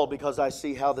scriptures of all, because I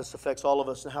see how this affects all of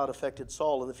us and how it affected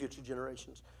Saul in the future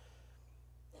generations.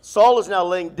 Saul is now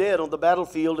laying dead on the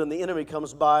battlefield, and the enemy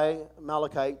comes by,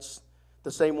 Amalekites,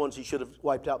 the same ones he should have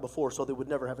wiped out before, so they would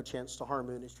never have a chance to harm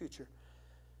him in his future.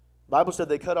 The Bible said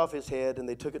they cut off his head, and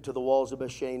they took it to the walls of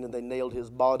Bethshan, and they nailed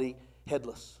his body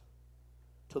headless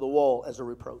to the wall as a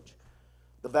reproach.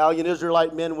 The valiant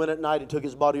Israelite men went at night and took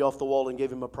his body off the wall and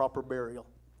gave him a proper burial.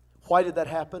 Why did that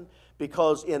happen?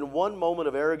 Because in one moment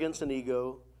of arrogance and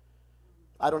ego,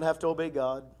 I don't have to obey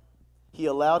God, he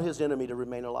allowed his enemy to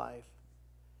remain alive.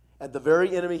 And the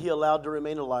very enemy he allowed to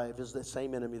remain alive is the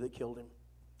same enemy that killed him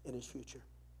in his future.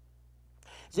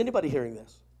 Is anybody hearing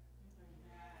this?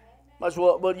 Might as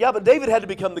well, yeah, but David had to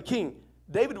become the king.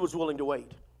 David was willing to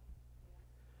wait.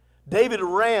 David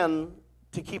ran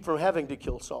to keep from having to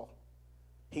kill Saul.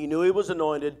 He knew he was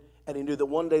anointed, and he knew that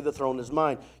one day the throne is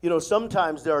mine. You know,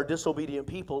 sometimes there are disobedient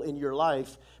people in your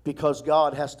life because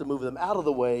God has to move them out of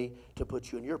the way to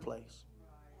put you in your place.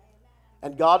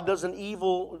 And God doesn't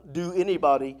evil do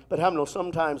anybody, but how many know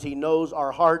sometimes he knows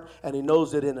our heart, and he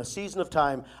knows that in a season of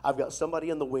time, I've got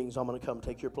somebody in the wings, I'm going to come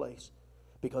take your place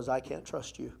because I can't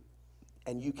trust you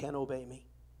and you can't obey me.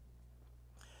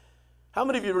 How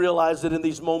many of you realize that in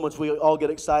these moments we all get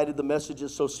excited, the message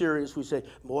is so serious, we say,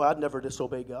 boy, I'd never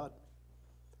disobey God.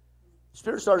 The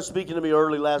Spirit started speaking to me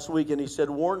early last week, and he said,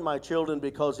 warn my children,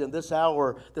 because in this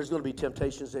hour there's going to be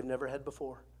temptations they've never had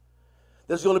before.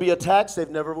 There's going to be attacks they've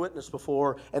never witnessed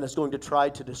before, and it's going to try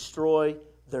to destroy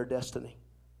their destiny.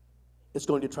 It's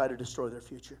going to try to destroy their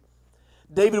future.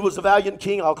 David was a valiant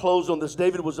king. I'll close on this.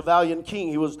 David was a valiant king.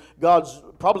 He was God's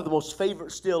probably the most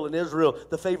favorite still in Israel,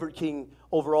 the favorite king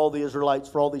over all the Israelites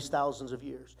for all these thousands of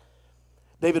years.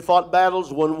 David fought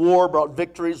battles, won war, brought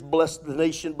victories, blessed the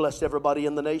nation, blessed everybody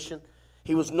in the nation.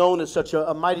 He was known as such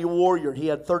a mighty warrior. He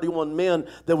had 31 men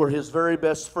that were his very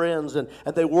best friends, and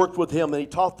they worked with him, and he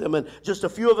taught them, and just a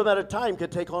few of them at a time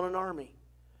could take on an army.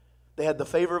 They had the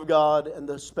favor of God and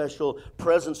the special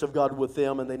presence of God with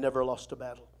them, and they never lost a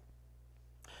battle.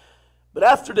 But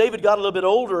after David got a little bit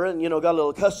older and, got a little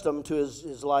accustomed to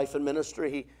his life and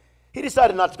ministry, he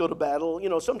decided not to go to battle.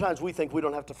 Sometimes we think we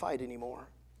don't have to fight anymore.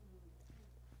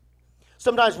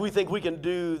 Sometimes we think we can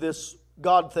do this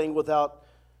God thing without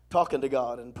talking to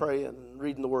God and praying and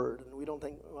reading the Word. And we don't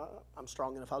think, well, I'm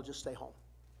strong enough, I'll just stay home.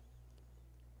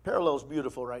 Parallel's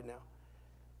beautiful right now.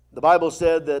 The Bible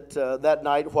said that that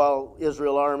night while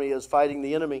Israel army is fighting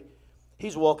the enemy,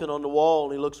 he's walking on the wall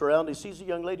and he looks around. He sees a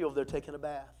young lady over there taking a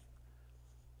bath.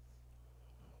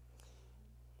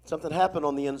 Something happened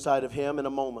on the inside of him in a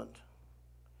moment.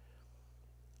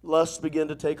 Lust began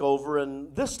to take over,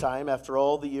 and this time, after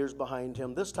all the years behind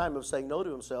him, this time of saying no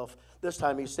to himself, this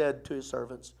time he said to his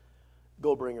servants,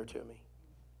 go bring her to me.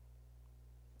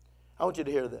 I want you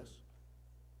to hear this.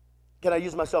 Can I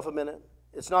use myself a minute?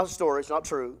 It's not a story, it's not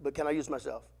true, but can I use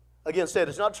myself? Again, said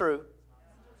it's not true,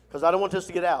 because I don't want this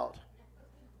to get out.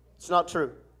 It's not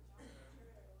true.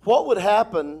 What would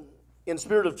happen in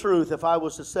spirit of truth if I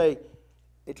was to say,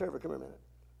 hey, Trevor, come here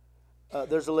a minute.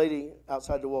 There's a lady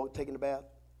outside the wall taking a bath.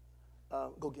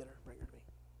 Go get her, bring her to me.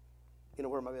 You know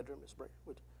where my bedroom is? Bring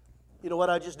her. You know what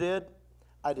I just did?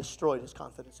 I destroyed his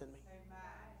confidence in me.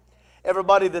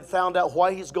 Everybody that found out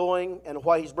why he's going and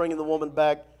why he's bringing the woman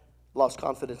back lost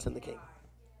confidence in the king.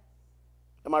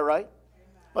 Am I right?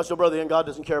 I said, brother, and God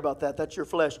doesn't care about that. That's your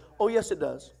flesh. Oh, yes, it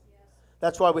does.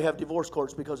 That's why we have divorce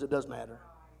courts, because it does matter.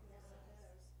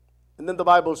 And then the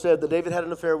Bible said that David had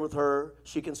an affair with her.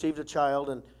 She conceived a child,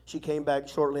 and she came back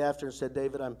shortly after and said,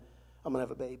 David, I'm going to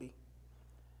have a baby.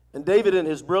 And David, in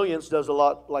his brilliance, does a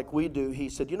lot like we do. He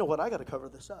said, you know what, I got to cover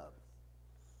this up.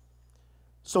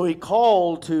 So he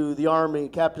called to the army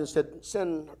captain and said,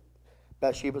 send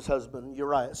Bathsheba's husband,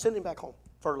 Uriah, send him back home,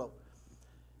 furlough.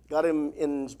 Got him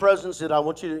in his presence, said, I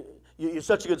want you to, you're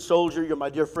such a good soldier, you're my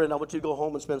dear friend, I want you to go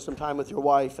home and spend some time with your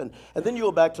wife, and then you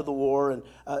go back to the war, and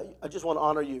I just want to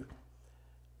honor you.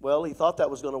 Well, he thought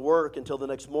that was going to work until the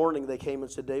next morning they came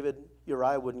and said, David,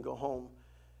 Uriah wouldn't go home.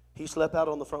 He slept out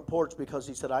on the front porch because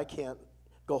he said, I can't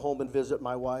go home and visit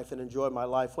my wife and enjoy my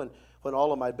life when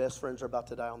all of my best friends are about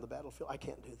to die on the battlefield. I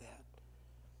can't do that.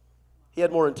 He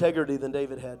had more integrity than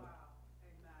David had.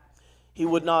 He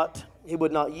would not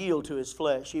yield to his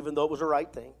flesh, even though it was a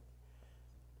right thing.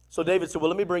 So David said, well,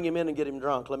 let me bring him in and get him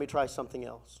drunk. Let me try something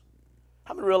else.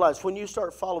 How many realize when you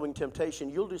start following temptation,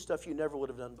 you'll do stuff you never would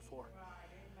have done before?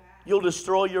 You'll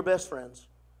destroy your best friends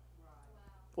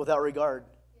without regard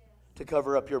to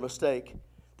cover up your mistake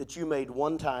that you made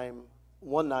one time,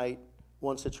 one night,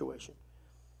 one situation.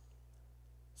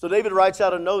 So David writes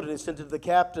out a note and he sends it to the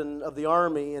captain of the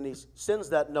army, and he sends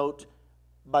that note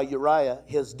by Uriah,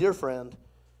 his dear friend,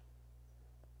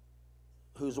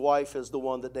 whose wife is the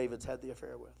one that David's had the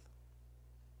affair with.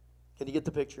 Can you get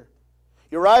the picture?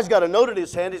 Uriah's got a note in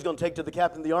his hand he's going to take to the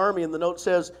captain of the army, and the note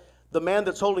says, the man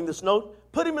that's holding this note,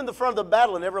 put him in the front of the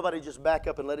battle and everybody just back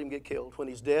up and let him get killed. When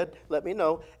he's dead, let me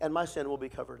know, and my sin will be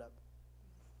covered up.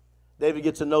 David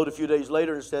gets a note a few days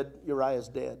later and said, Uriah's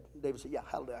dead. David said, yeah,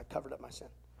 hallelujah, I covered up my sin.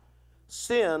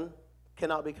 Sin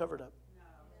cannot be covered up.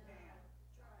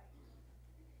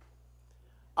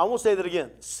 I won't say that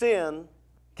again. Sin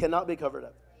cannot be covered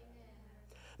up.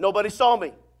 Nobody saw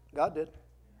me. God did.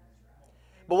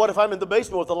 But what if I'm in the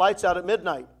basement with the lights out at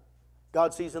midnight?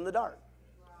 God sees in the dark.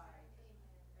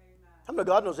 How many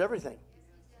know God knows everything?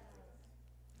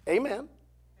 Amen.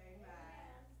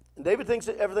 And David thinks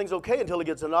that everything's okay until he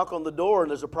gets a knock on the door, and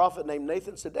there's a prophet named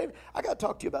Nathan said, David, I got to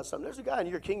talk to you about something. There's a guy in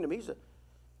your kingdom.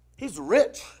 He's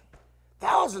rich.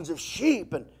 Thousands of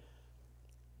sheep. And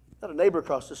got a neighbor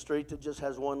across the street that just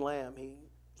has one lamb.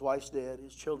 His wife's dead.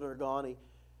 His children are gone.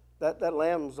 That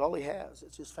lamb's all he has.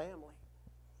 It's his family.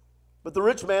 But the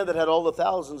rich man that had all the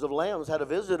thousands of lambs had a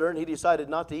visitor, and he decided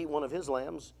not to eat one of his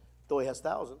lambs, though he has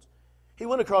thousands. He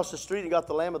went across the street and got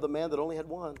the lamb of the man that only had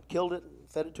one, killed it, and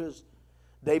fed it to his.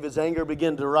 David's anger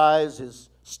began to rise. His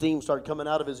steam started coming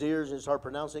out of his ears, and he started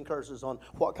pronouncing curses on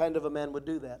what kind of a man would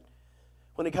do that.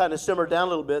 When he kind of simmered down a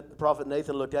little bit, the prophet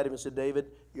Nathan looked at him and said,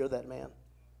 David, you're that man.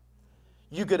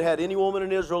 You could have had any woman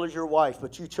in Israel as your wife,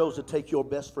 but you chose to take your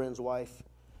best friend's wife,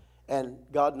 and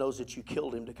God knows that you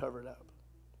killed him to cover it up.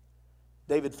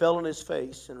 David fell on his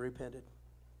face and repented.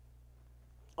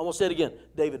 I'm going to say it again.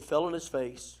 David fell on his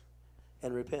face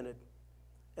and repented.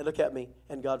 And look at me,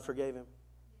 and God forgave him.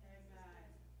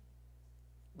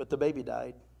 But the baby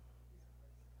died.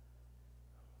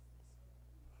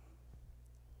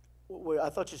 I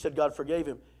thought you said God forgave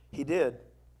him. He did.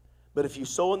 But if you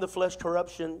sow in the flesh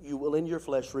corruption, you will in your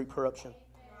flesh reap corruption.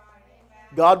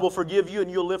 God will forgive you and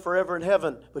you'll live forever in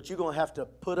heaven. But you're going to have to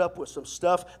put up with some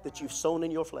stuff that you've sown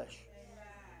in your flesh.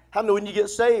 How many, when you get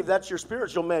saved, that's your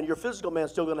spiritual man. Your physical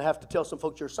man's still going to have to tell some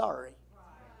folks you're sorry.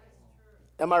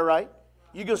 Am I right?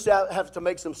 You just have to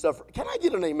make some stuff. Can I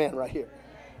get an amen right here?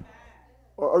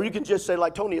 Or you can just say,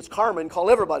 like Tony, it's karma, and call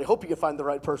everybody. Hope you can find the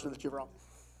right person that you're wrong.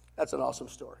 That's an awesome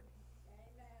story.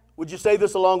 Would you say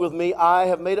this along with me? I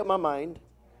have made up my mind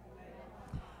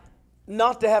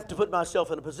not to have to put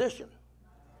myself in a position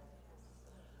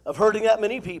of hurting that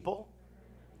many people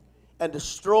and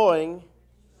destroying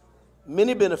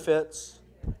many benefits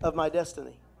of my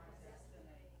destiny.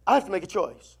 I have to make a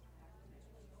choice,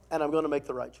 and I'm going to make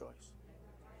the right choice.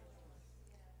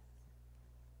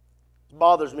 It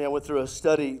bothers me. I went through a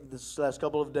study this last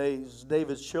couple of days.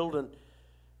 David's children.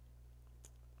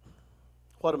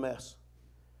 What a mess.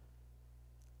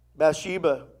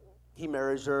 Bathsheba, he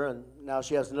marries her, and now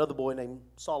she has another boy named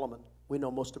Solomon. We know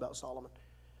most about Solomon.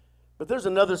 But there's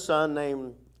another son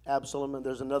named Absalom, and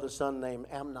there's another son named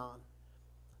Amnon.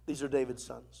 These are David's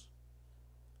sons.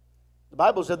 The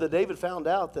Bible said that David found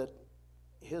out that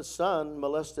his son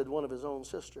molested one of his own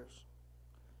sisters.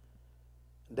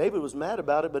 And David was mad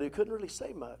about it, but he couldn't really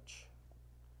say much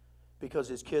because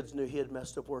his kids knew he had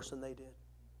messed up worse than they did.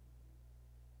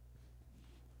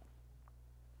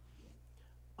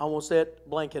 I won't say it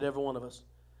blanket every one of us.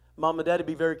 Mom and Daddy,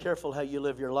 be very careful how you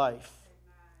live your life.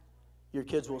 Your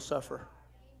kids will suffer.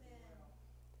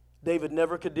 David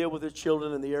never could deal with his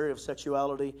children in the area of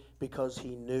sexuality because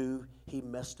he knew he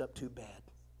messed up too bad.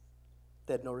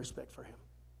 They had no respect for him.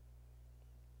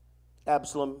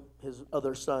 Absalom, his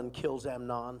other son, kills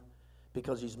Amnon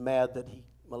because he's mad that he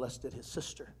molested his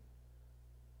sister.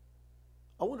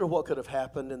 I wonder what could have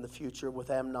happened in the future with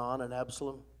Amnon and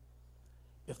Absalom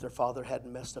if their father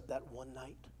hadn't messed up that one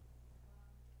night.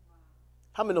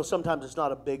 How many know sometimes it's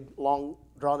not a big, long,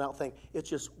 drawn-out thing? It's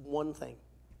just one thing.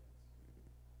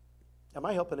 Am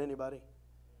I helping anybody?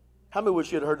 How many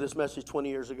wish you had heard this message 20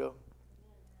 years ago?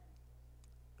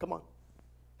 Come on.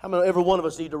 How many, every one of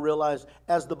us need to realize,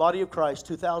 as the body of Christ,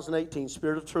 2018,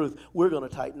 Spirit of Truth, we're going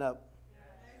to tighten up.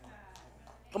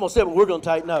 Come on, say it, we're going to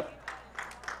tighten up.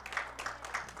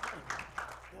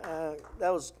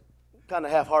 That was kind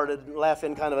of half-hearted,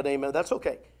 laughing kind of an amen. That's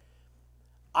okay.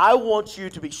 I want you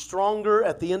to be stronger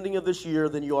at the ending of this year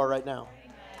than you are right now.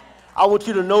 I want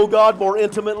you to know God more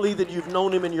intimately than you've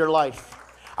known Him in your life.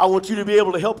 I want you to be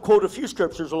able to help quote a few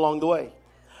scriptures along the way.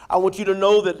 I want you to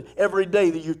know that every day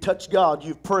that you've touched God,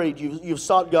 you've prayed, you've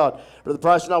sought God. Brother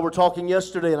Price and I were talking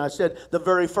yesterday, and I said the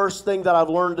very first thing that I've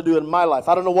learned to do in my life,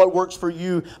 I don't know what works for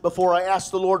you, before I ask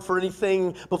the Lord for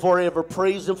anything, before I ever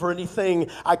praise Him for anything,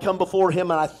 I come before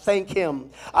Him and I thank Him.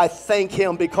 I thank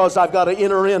Him because I've got to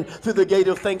enter in through the gate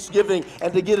of thanksgiving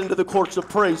and to get into the courts of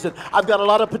praise. And I've got a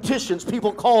lot of petitions.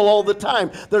 People call all the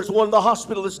time. There's one in the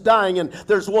hospital that's dying, and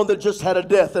there's one that just had a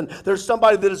death, and there's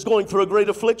somebody that is going through a great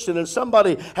affliction, and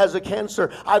somebody has a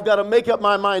cancer. I've got to make up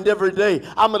my mind every day.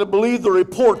 I'm going to believe the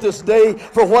report this day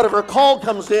for whatever call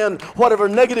comes in, whatever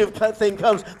negative thing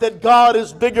comes, that God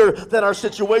is bigger than our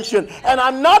situation. And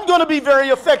I'm not going to be very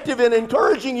effective in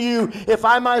encouraging you if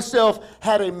I myself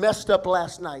had a messed up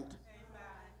last night.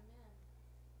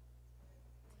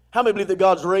 How many believe that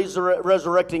God's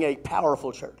resurrecting a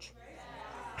powerful church?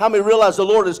 How many realize the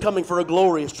Lord is coming for a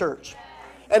glorious church?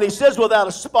 And He says without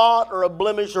a spot or a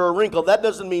blemish or a wrinkle. That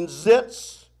doesn't mean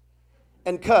zits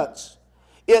and cuts.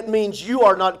 It means you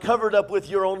are not covered up with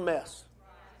your own mess.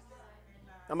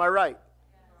 Am I right?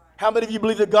 How many of you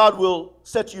believe that God will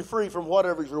set you free from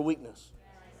whatever is your weakness?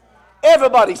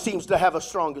 Everybody seems to have a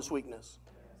strongest weakness.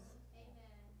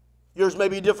 Yours may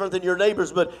be different than your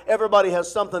neighbor's, but everybody has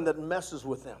something that messes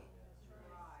with them.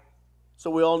 So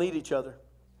we all need each other.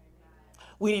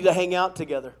 We need to hang out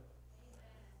together.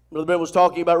 Brother Ben was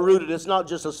talking about Rooted. It's not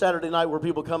just a Saturday night where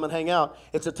people come and hang out.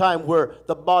 It's a time where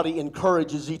the body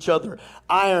encourages each other.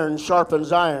 Iron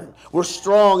sharpens iron. We're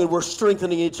strong and we're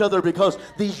strengthening each other because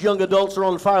these young adults are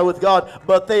on fire with God,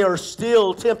 but they are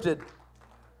still tempted.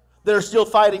 They're still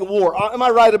fighting war. Am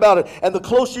I right about it? And the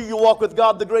closer you walk with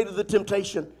God, the greater the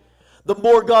temptation. The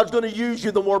more God's going to use you,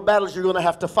 the more battles you're going to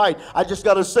have to fight. I just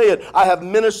got to say it. I have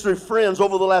ministry friends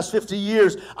over the last 50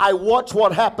 years. I watched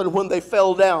what happened when they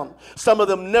fell down. Some of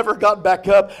them never got back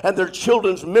up, and their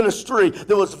children's ministry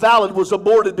that was valid was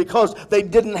aborted because they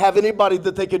didn't have anybody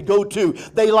that they could go to.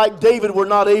 They, like David, were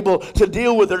not able to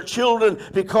deal with their children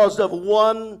because of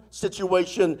one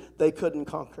situation they couldn't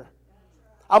conquer.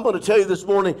 I'm going to tell you this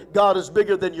morning, God is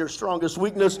bigger than your strongest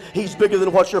weakness. He's bigger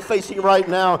than what you're facing right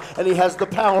now, and He has the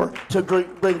power to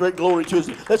bring great glory to His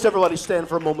name. Let's everybody stand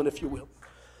for a moment, if you will.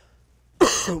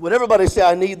 Would everybody say,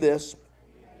 I need this?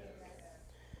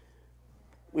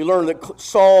 We learned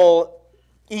that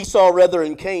Esau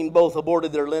and Cain both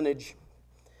aborted their lineage.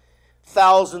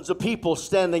 Thousands of people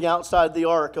standing outside the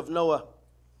ark of Noah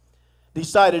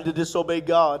decided to disobey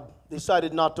God,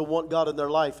 decided not to want God in their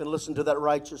life, and listen to that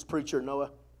righteous preacher,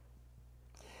 Noah.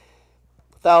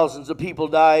 Thousands of people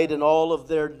died, and all of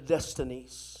their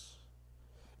destinies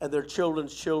and their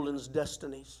children's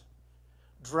destinies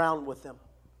drowned with them.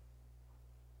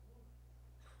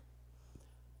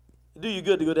 It'd do you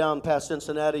good to go down past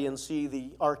Cincinnati and see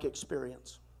the ark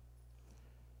experience.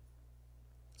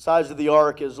 The size of the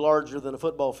ark is larger than a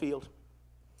football field.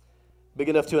 Big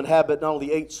enough to inhabit not only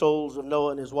the 8 souls of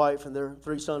Noah and his wife and their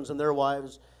 3 sons and their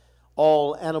wives,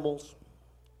 all animals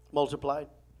multiplied,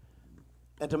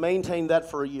 and to maintain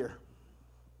that for a year.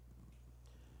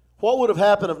 What would have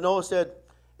happened if Noah said,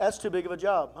 that's too big of a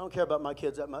job. I don't care about my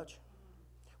kids that much.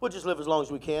 We'll just live as long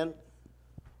as we can.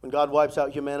 When God wipes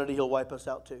out humanity, He'll wipe us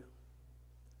out too.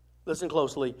 Listen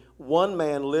closely. One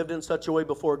man lived in such a way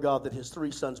before God that his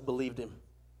 3 sons believed him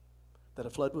that a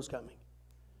flood was coming.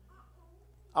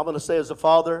 I'm going to say as a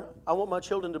father, I want my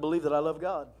children to believe that I love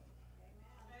God.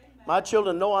 My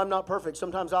children know I'm not perfect.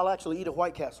 Sometimes I'll actually eat a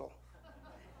White Castle.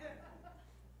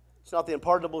 It's not the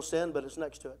unpardonable sin, but it's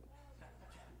next to it.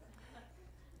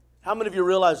 How many of you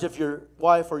realize if your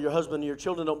wife or your husband or your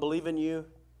children don't believe in you,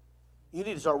 you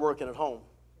need to start working at home?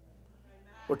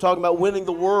 We're talking about winning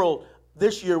the world.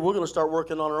 This year, we're going to start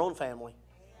working on our own family.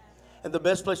 And the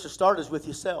best place to start is with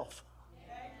yourself.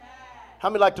 How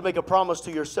many like to make a promise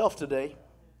to yourself today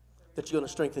that you're going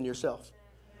to strengthen yourself?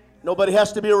 Nobody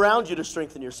has to be around you to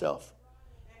strengthen yourself.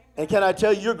 And can I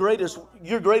tell you,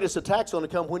 your greatest attack's going to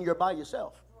come when you're by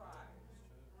yourself.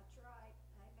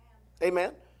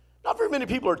 Amen. Not very many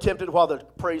people are tempted while the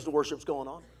praise and worship's going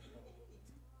on.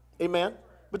 Amen.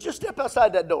 But just step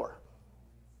outside that door.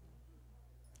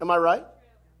 Am I right?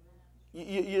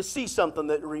 You see something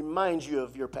that reminds you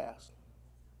of your past.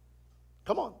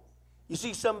 Come on. You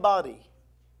see somebody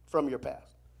from your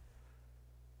past.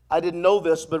 I didn't know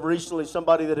this, but recently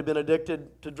somebody that had been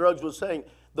addicted to drugs was saying,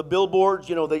 the billboards,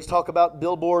 they talk about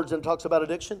billboards and talks about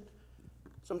addiction.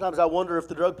 Sometimes I wonder if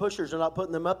the drug pushers are not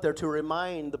putting them up there to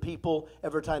remind the people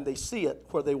every time they see it,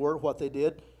 where they were, what they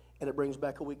did, and it brings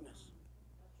back a weakness.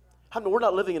 We're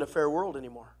not living in a fair world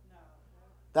anymore.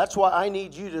 That's why I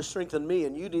need you to strengthen me,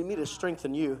 and you need me to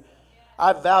strengthen you.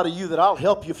 I vow to you that I'll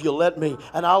help you if you'll let me,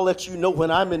 and I'll let you know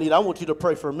when I'm in need. I want you to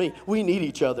pray for me. We need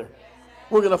each other.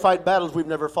 We're going to fight battles we've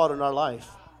never fought in our life,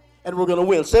 and we're going to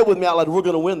win. Say it with me out loud. We're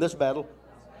going to win this battle.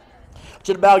 I want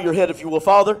you to bow your head if you will.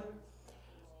 Father,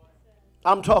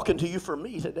 I'm talking to you for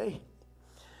me today.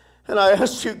 And I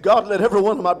ask you, God, let every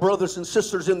one of my brothers and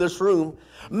sisters in this room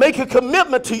make a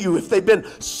commitment to you if they've been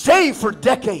saved for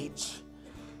decades,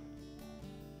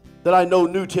 that I know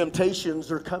new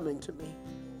temptations are coming to me.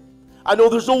 I know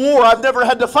there's a war I've never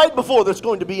had to fight before that's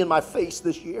going to be in my face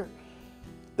this year.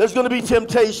 There's going to be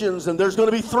temptations and there's going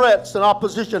to be threats and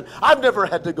opposition. I've never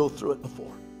had to go through it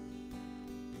before.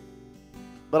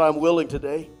 But I'm willing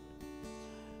today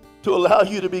to allow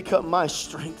you to become my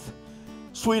strength.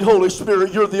 Sweet Holy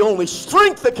Spirit, you're the only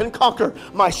strength that can conquer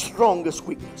my strongest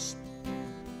weakness.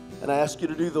 And I ask you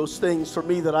to do those things for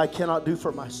me that I cannot do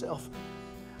for myself.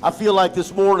 I feel like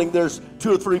this morning there's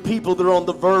 2 or 3 people that are on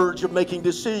the verge of making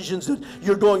decisions that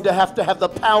you're going to have the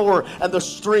power and the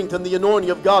strength and the anointing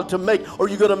of God to make, or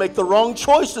you're going to make the wrong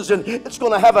choices, and it's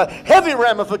going to have a heavy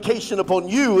ramification upon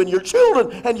you and your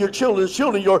children and your children's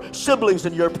children, your siblings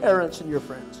and your parents and your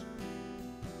friends.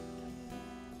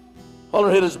 While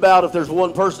our head is bowed, if there's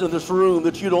one person in this room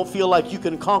that you don't feel like you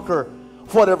can conquer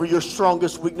whatever your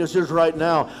strongest weakness is right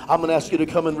now, I'm going to ask you to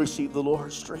come and receive the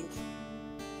Lord's strength.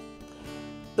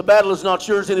 The battle is not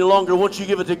yours any longer. Once you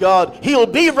give it to God, He'll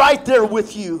be right there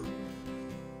with you.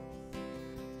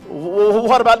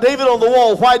 What about David on the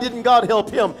wall? Why didn't God help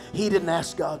him? He didn't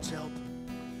ask God's help.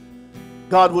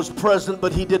 God was present,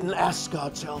 but he didn't ask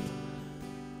God's help.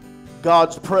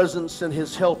 God's presence and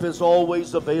His help is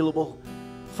always available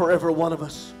for every one of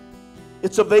us.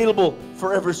 It's available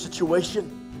for every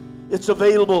situation. It's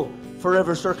available for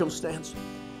every circumstance.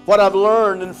 What I've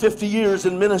learned in 50 years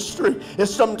in ministry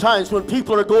is sometimes when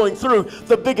people are going through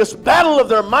the biggest battle of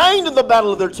their mind and the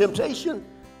battle of their temptation,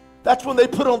 that's when they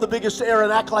put on the biggest air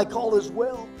and act like all is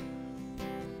well.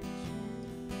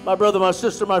 My brother, my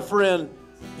sister, my friend,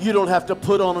 you don't have to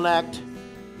put on an act.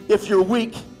 If you're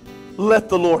weak, let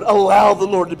the Lord, allow the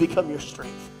Lord to become your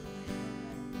strength.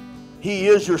 He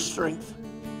is your strength.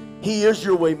 He is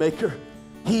your way maker.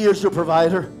 He is your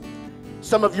provider.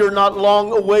 Some of you are not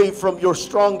long away from your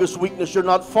strongest weakness. You're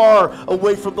not far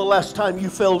away from the last time you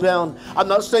fell down. I'm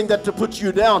not saying that to put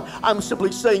you down. I'm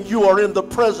simply saying you are in the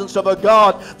presence of a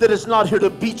God that is not here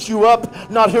to beat you up,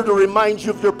 not here to remind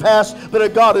you of your past, but a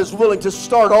God is willing to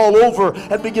start all over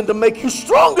and begin to make you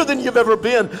stronger than you've ever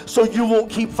been, so you won't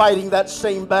keep fighting that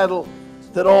same battle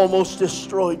that almost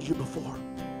destroyed you before.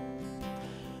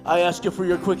 I ask you for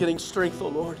your quickening strength, O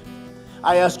Lord.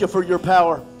 I ask you for your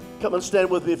power. Come and stand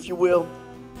with me if you will.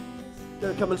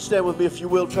 Come and stand with me if you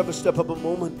will. Trevor, step up a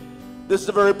moment. This is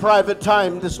a very private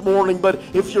time this morning, but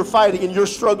if you're fighting and you're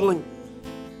struggling,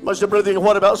 my brethren,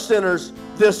 what about sinners?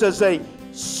 This is a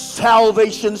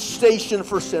salvation station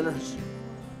for sinners.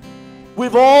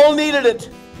 We've all needed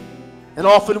it. And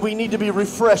often we need to be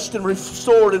refreshed and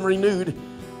restored and renewed.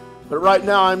 But right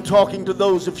now I'm talking to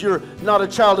those, if you're not a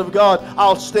child of God,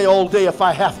 I'll stay all day if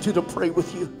I have to pray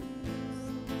with you.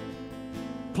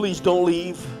 Please don't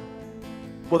leave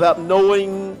without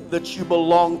knowing that you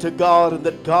belong to God and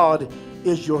that God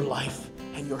is your life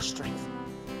and your strength.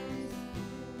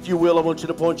 If you will, I want you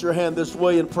to point your hand this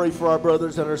way and pray for our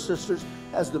brothers and our sisters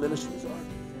as the ministries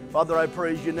are. Father, I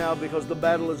praise you now because the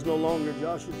battle is no longer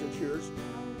Josh's, it's yours.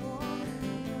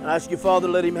 And I ask you, Father,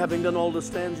 let him, having done all to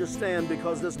stand, just stand,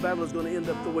 because this battle is going to end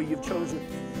up the way you've chosen.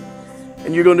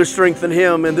 And you're going to strengthen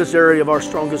him in this area of our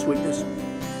strongest weakness.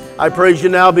 I praise you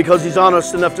now because he's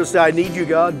honest enough to say, I need you,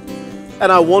 God,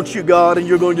 and I want you, God, and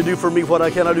you're going to do for me what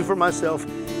I cannot do for myself.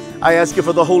 I ask you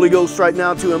for the Holy Ghost right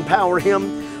now to empower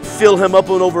him, fill him up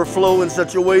and overflow in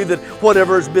such a way that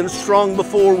whatever has been strong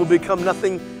before will become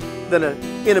nothing than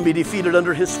an enemy defeated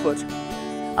under his foot.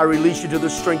 I release you to the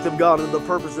strength of God and the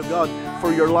purpose of God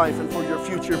for your life and for your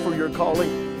future, for your calling.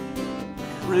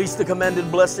 Release the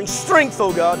commanded blessing, strength,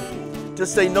 oh God, to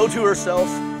say no to herself,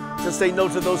 to say no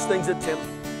to those things that tempt,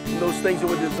 those things that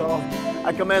would dissolve.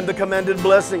 I command the commanded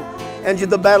blessing. And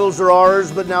the battles are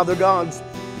ours, but now they're God's.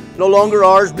 No longer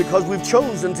ours because we've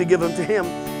chosen to give them to him.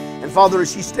 And Father,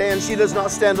 as she stands, she does not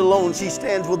stand alone. She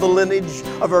stands with the lineage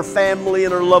of her family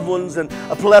and her loved ones and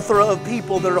a plethora of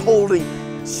people that are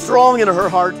holding strong in her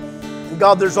heart. And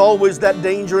God, there's always that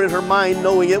danger in her mind,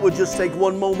 knowing it would just take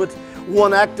one moment,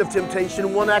 one act of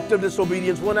temptation, one act of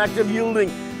disobedience, one act of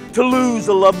yielding, to lose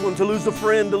a loved one, to lose a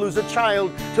friend, to lose a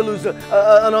child, to lose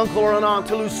an uncle or an aunt,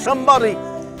 to lose somebody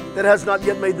that has not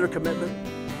yet made their commitment.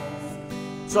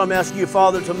 So I'm asking you,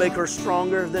 Father, to make her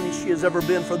stronger than she has ever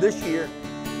been for this year.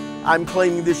 I'm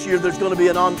claiming this year there's going to be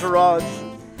an entourage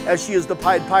as she, as the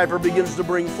Pied Piper, begins to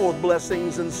bring forth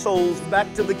blessings and souls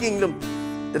back to the kingdom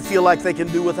that feel like they can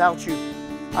do without you.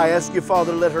 I ask you,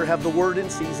 Father, let her have the word in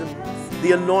season,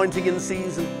 the anointing in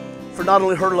season, for not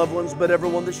only her loved ones, but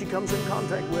everyone that she comes in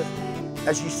contact with.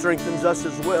 As she strengthens us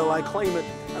as well, I claim it,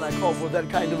 and I call for that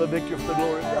kind of a victory for the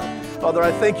glory of God. Father,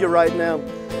 I thank you right now.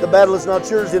 The battle is not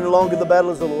yours any longer, the battle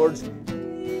is the Lord's.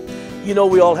 You know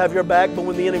we all have your back, but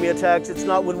when the enemy attacks, it's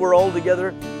not when we're all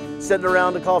together, sitting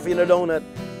around a coffee and a donut.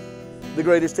 The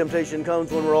greatest temptation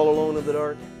comes when we're all alone in the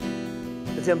dark.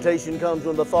 The temptation comes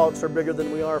when the thoughts are bigger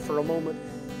than we are for a moment.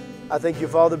 I thank you,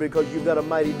 Father, because you've got a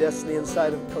mighty destiny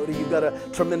inside of Cody. You've got a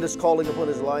tremendous calling upon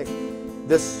his life.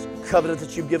 This covenant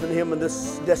that you've given him and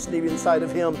this destiny inside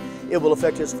of him, it will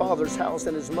affect his father's house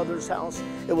and his mother's house.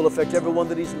 It will affect everyone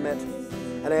that he's met.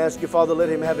 And I ask you, Father, let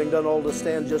him, having done all to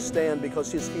stand, just stand,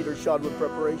 because his feet are shod with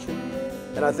preparation.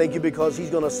 And I thank you because he's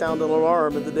going to sound an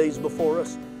alarm in the days before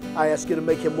us. I ask you to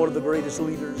make him one of the greatest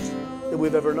leaders that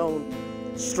we've ever known.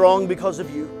 Strong because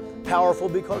of you, powerful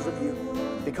because of you.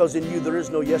 Because in you there is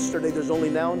no yesterday, there's only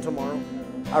now and tomorrow.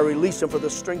 I release him for the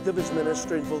strength of his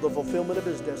ministry and for the fulfillment of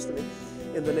his destiny.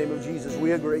 In the name of Jesus,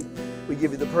 we agree. We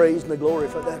give you the praise and the glory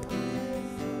for that.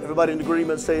 Everybody in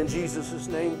agreement say in Jesus'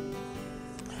 name.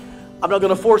 I'm not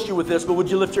going to force you with this, but would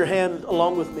you lift your hand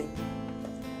along with me?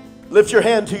 Lift your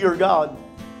hand to your God.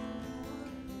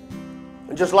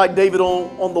 And just like David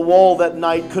on the wall that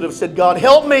night could have said, God,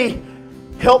 help me.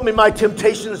 Help me, my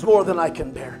temptation is more than I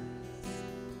can bear.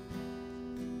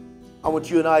 I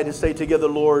want you and I to say together,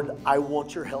 Lord, I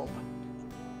want your help.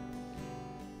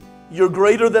 You're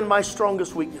greater than my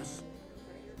strongest weakness.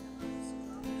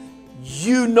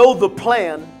 You know the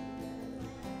plan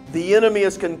the enemy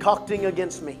is concocting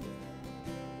against me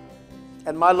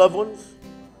and my loved ones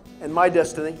and my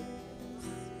destiny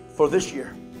for this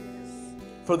year,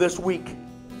 for this week,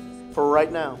 for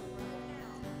right now.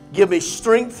 Give me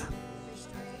strength,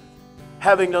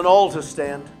 having done all to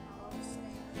stand,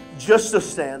 just to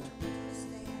stand,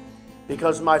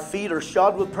 because my feet are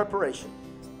shod with preparation.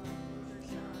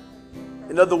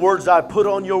 In other words, I put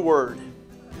on your word,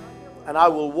 and I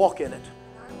will walk in it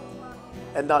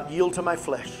and not yield to my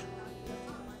flesh.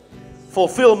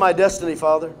 Fulfill my destiny,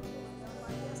 Father.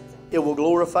 It will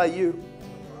glorify you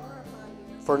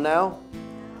for now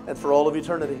and for all of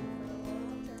eternity.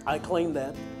 I claim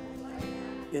that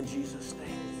in Jesus' name.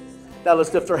 Now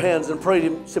let's lift our hands and pray to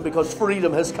Him simply because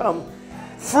freedom has come.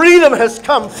 Freedom has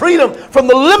come. Freedom from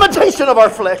the limitation of our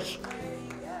flesh.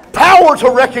 Power to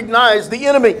recognize the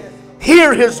enemy,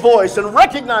 hear his voice, and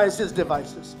recognize his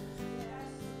devices.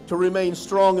 To remain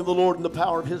strong in the Lord and the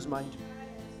power of His might.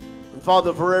 And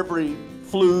Father, for every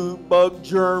flu, bug,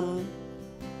 germ,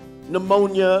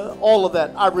 pneumonia, all of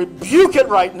that, I rebuke it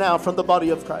right now from the body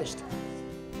of Christ.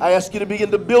 I ask you to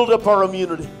begin to build up our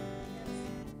immunity.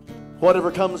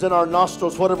 Whatever comes in our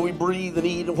nostrils, whatever we breathe and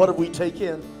eat, and whatever we take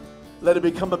in, let it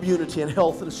become immunity and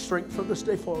health and strength from this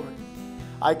day forward.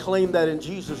 I claim that in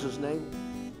Jesus' name.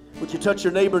 Would you touch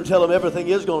your neighbor and tell him everything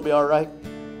is going to be all right?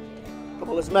 Come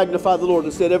on, let's magnify the Lord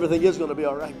and say everything is going to be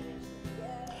all right.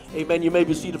 Amen. You may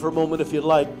be seated for a moment if you'd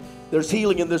like. There's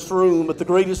healing in this room, but the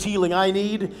greatest healing I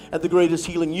need and the greatest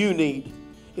healing you need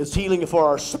is healing for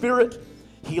our spirit,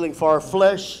 healing for our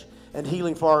flesh, and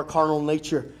healing for our carnal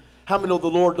nature. How many know the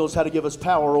Lord knows how to give us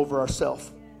power over ourselves?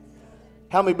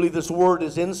 How many believe this word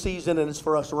is in season and it's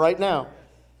for us right now?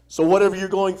 So whatever you're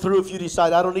going through, if you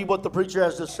decide, I don't need what the preacher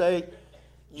has to say,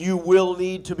 you will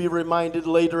need to be reminded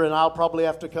later, and I'll probably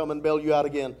have to come and bail you out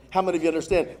again. How many of you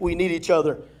understand? We need each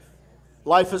other.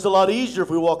 Life is a lot easier if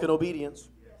we walk in obedience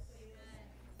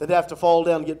than to have to fall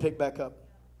down and get picked back up.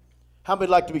 How many would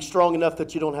like to be strong enough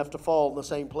that you don't have to fall in the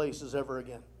same places ever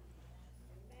again?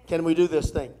 Can we do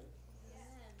this thing?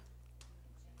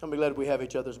 I'm glad we have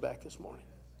each other's back this morning.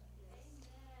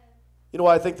 You know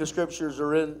why I think the scriptures are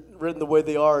written the way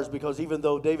they are is because even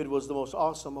though David was the most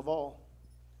awesome of all,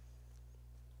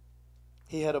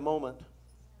 he had a moment.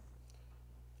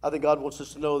 I think God wants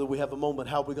us to know that we have a moment.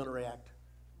 How are we going to react?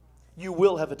 You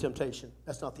will have a temptation.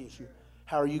 That's not the issue.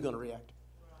 How are you going to react?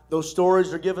 Those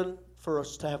stories are given for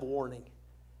us to have a warning.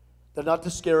 They're not to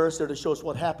scare us. They're to show us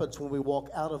what happens when we walk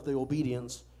out of the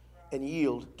obedience and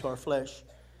yield to our flesh.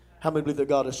 How many believe that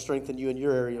God has strengthened you in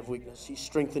your area of weakness? He's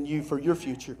strengthened you for your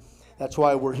future. That's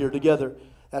why we're here together.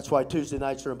 That's why Tuesday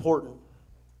nights are important.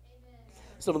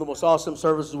 Some of the most awesome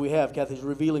services we have. Kathy's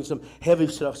revealing some heavy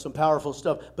stuff, some powerful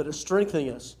stuff, but it's strengthening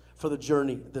us for the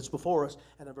journey that's before us,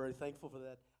 and I'm very thankful for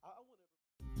that.